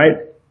kinship, right?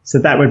 So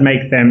that would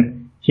make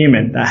them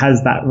human. That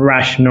has that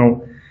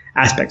rational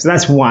aspect. So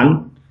that's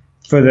one,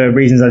 for the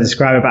reasons I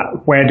described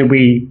about where do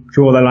we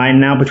draw the line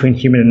now between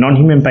human and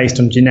non-human based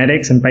on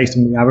genetics and based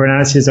on the other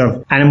analysis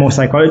of animal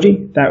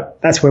psychology.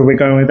 That's where we're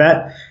going with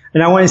that.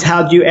 And that one is,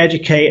 how do you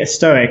educate a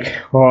Stoic,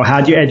 or how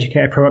do you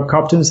educate a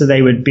Pro-Copton so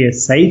they would be a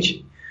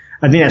sage?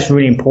 I think that's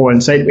really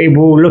important. So it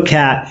will look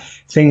at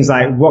things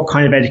like what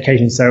kind of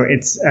education. So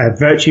it's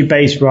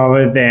virtue-based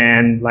rather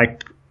than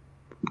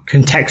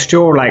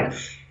contextual.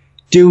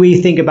 Do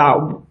we think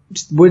about,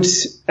 would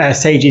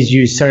sages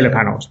use solar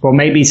panels? Well,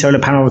 maybe solar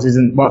panels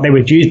isn't what they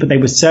would use, but they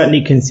would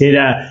certainly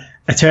consider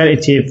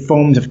alternative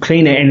forms of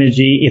cleaner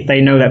energy if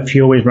they know that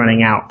fuel is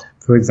running out,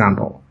 for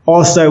example.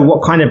 Also,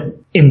 what kind of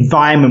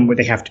environment would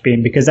they have to be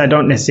in? Because I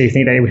don't necessarily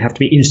think they would have to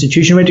be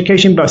institutional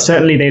education, but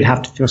certainly they'd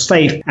have to feel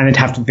safe and they'd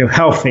have to feel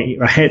healthy,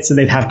 right? So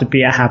they'd have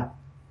to have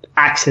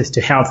access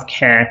to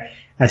healthcare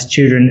as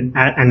children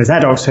and as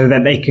adults so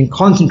that they can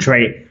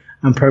concentrate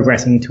on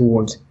progressing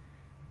towards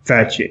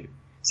virtue.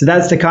 So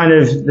that's the kind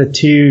of the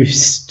two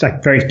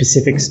like very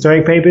specific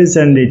Stoic papers,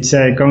 and it's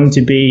going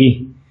to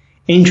be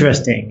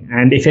interesting.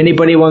 And if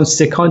anybody wants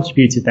to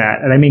contribute to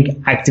that, and I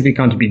mean actively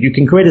contribute, you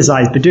can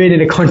criticize, but do it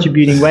in a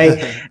contributing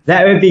way.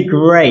 That would be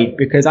great,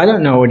 because I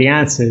don't know all the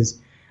answers,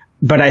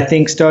 but I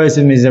think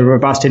Stoicism is a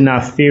robust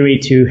enough theory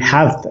to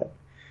have them.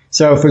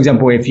 So, for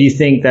example, if you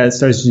think that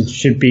Stoics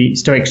should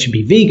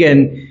be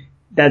vegan,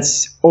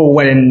 that's all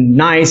well and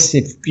nice.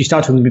 If you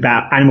start talking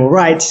about animal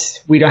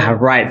rights, we don't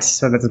have rights,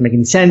 so that doesn't make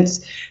any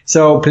sense.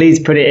 So please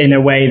put it in a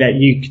way that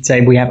you could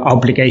say we have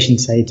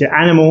obligations, say, to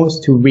animals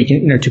to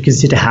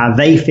consider how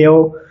they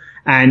feel,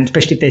 and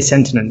especially if they're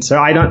sentient. So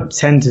I don't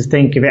tend to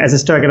think of it as a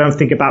Stoic. I don't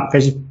think about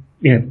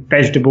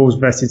vegetables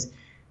versus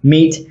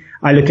meat.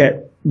 I look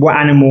at what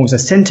animals are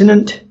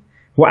sentient,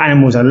 what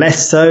animals are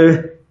less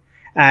so,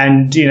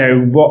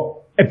 and what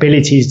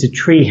abilities do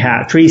trees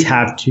have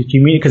to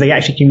communicate, because they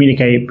actually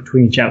communicate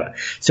between each other.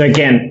 So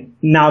again,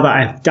 now that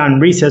I've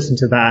done research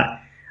into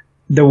that,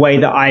 the way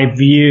that I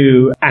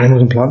view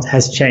animals and plants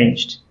has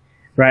changed,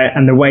 right?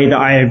 And the way that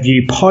I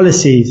view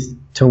policies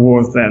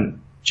towards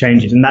them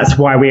changes. And that's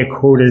why we are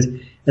called as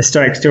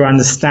Stoics, to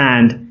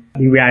understand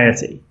the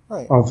reality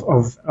of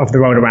the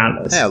world around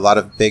us. Yeah, a lot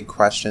of big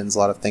questions, a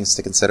lot of things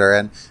to consider,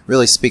 and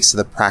really speaks to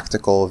the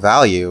practical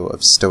value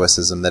of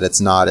Stoicism, that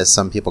it's not, as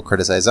some people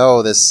criticize,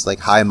 this like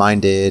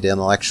high-minded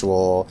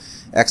intellectual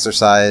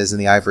exercise in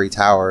the ivory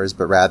towers,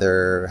 but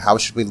rather, how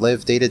should we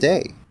live day to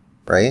day,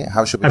 right?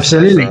 How should we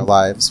live our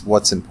lives?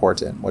 What's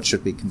important? What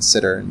should we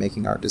consider in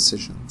making our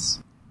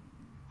decisions?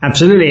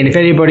 Absolutely. And if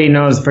anybody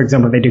knows, for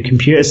example, they do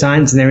computer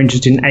science and they're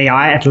interested in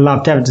AI, I'd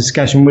love to have a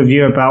discussion with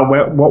you about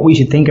what we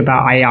should think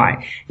about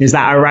AI. Is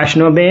that a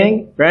rational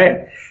being,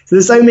 right? So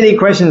there's so many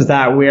questions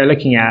that we're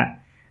looking at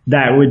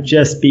that would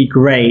just be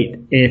great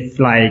if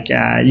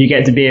you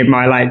get to be in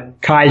my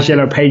Kai's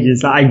Yellow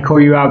Pages. I can call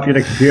you up, you're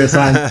a computer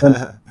science,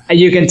 and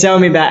you can tell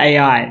me about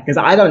AI, because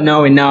I don't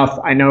know enough.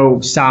 I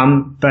know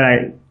some, but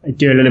I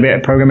do a little bit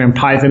of programming in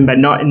Python, but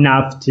not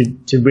enough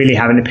to really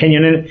have an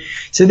opinion on it.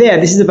 So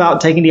this is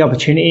about taking the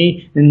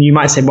opportunity. And you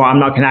might say, well, I'm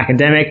not an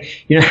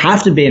academic. You don't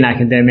have to be an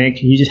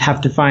academic. You just have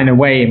to find a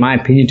way, in my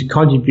opinion, to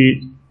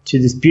contribute to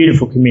this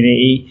beautiful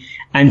community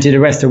and to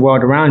the rest of the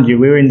world around you.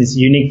 We're in this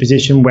unique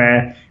position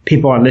where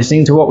people are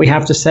listening to what we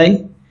have to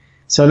say.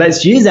 So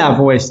let's use our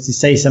voice to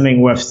say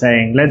something worth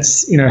saying.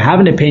 Let's, have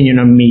an opinion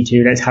on Me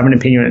Too. Let's have an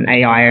opinion on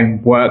AI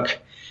and work,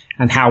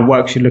 and how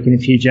work should look in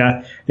the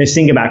future. Let's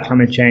think about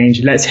climate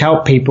change. Let's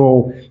help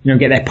people,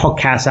 get their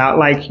podcasts out.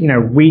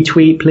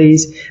 Retweet,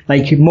 please.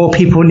 More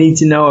people need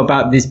to know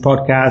about this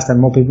podcast, and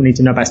more people need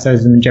to know about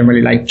Stoicism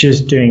generally,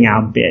 just doing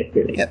our bit,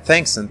 really. Yeah,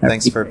 thanks. And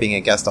thanks for being a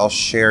guest. I'll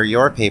share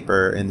your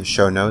paper in the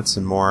show notes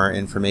and more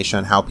information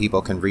on how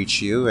people can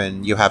reach you.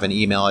 And you have an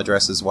email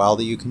address as well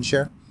that you can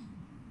share?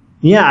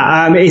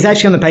 Yeah, it's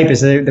actually on the paper.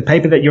 So the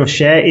paper that you'll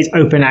share is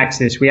open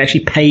access. We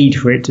actually paid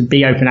for it to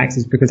be open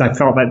access because I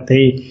felt that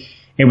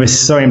it was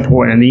so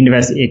important, and the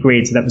university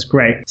agreed, so that was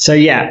great. So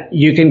yeah,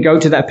 you can go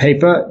to that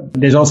paper.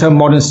 There's also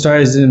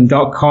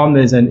modernstoicism.com.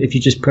 If you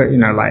just put,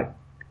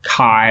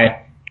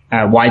 Kai,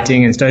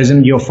 Whiting and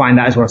Stoicism, you'll find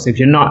that as well. So if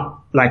you're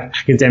not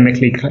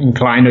academically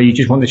inclined, or you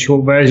just want the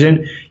short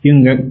version, you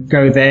can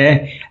go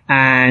there.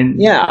 And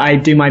yeah, I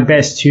do my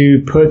best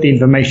to put the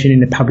information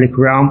in the public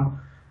realm.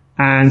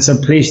 And so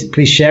please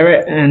share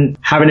it and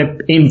have an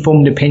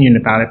informed opinion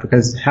about it,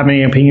 because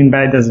having an opinion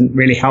about it doesn't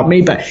really help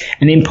me, but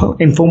an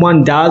informed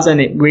one does,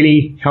 and it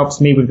really helps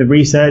me with the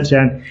research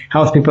and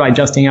helps people like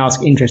Justin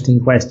ask interesting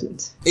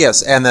questions.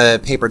 Yes, and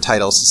the paper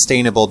title,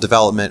 Sustainable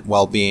Development,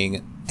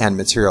 Wellbeing, and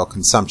Material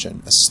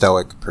Consumption, a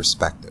Stoic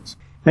Perspective.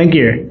 Thank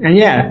you. And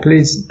yeah,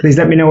 please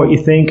let me know what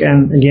you think.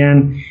 And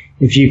again,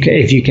 if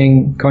you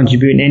can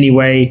contribute in any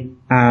way,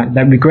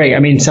 that'd be great. I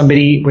mean,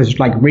 somebody was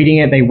reading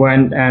it. They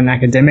weren't an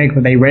academic,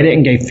 but they read it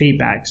and gave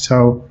feedback.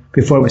 So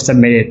before it was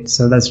submitted.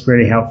 So that's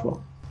really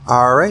helpful.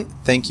 All right.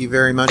 Thank you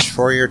very much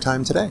for your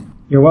time today.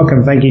 You're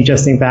welcome. Thank you,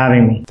 Justin, for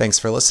having me. Thanks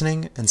for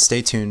listening, and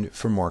stay tuned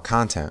for more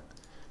content.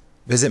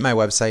 Visit my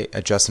website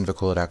at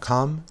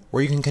justinvacula.com,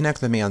 where you can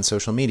connect with me on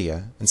social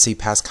media and see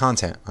past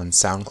content on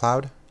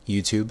SoundCloud,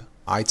 YouTube,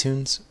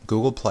 iTunes,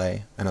 Google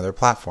Play, and other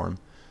platforms.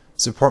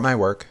 Support my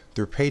work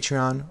through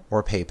Patreon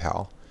or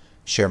PayPal.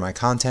 Share my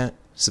content,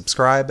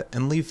 subscribe,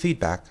 and leave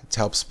feedback to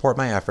help support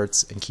my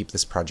efforts and keep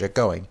this project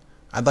going.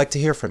 I'd like to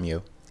hear from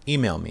you.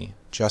 Email me,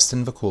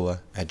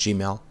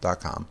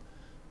 justinvacula@gmail.com.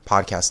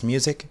 Podcast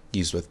music,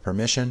 used with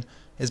permission,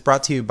 is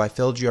brought to you by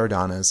Phil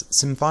Giordano's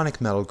symphonic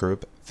metal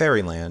group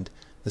Fairyland.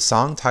 The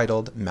song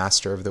titled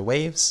Master of the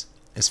Waves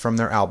is from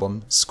their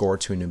album Score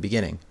to a New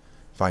Beginning.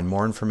 Find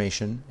more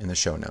information in the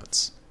show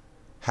notes.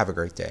 Have a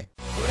great day.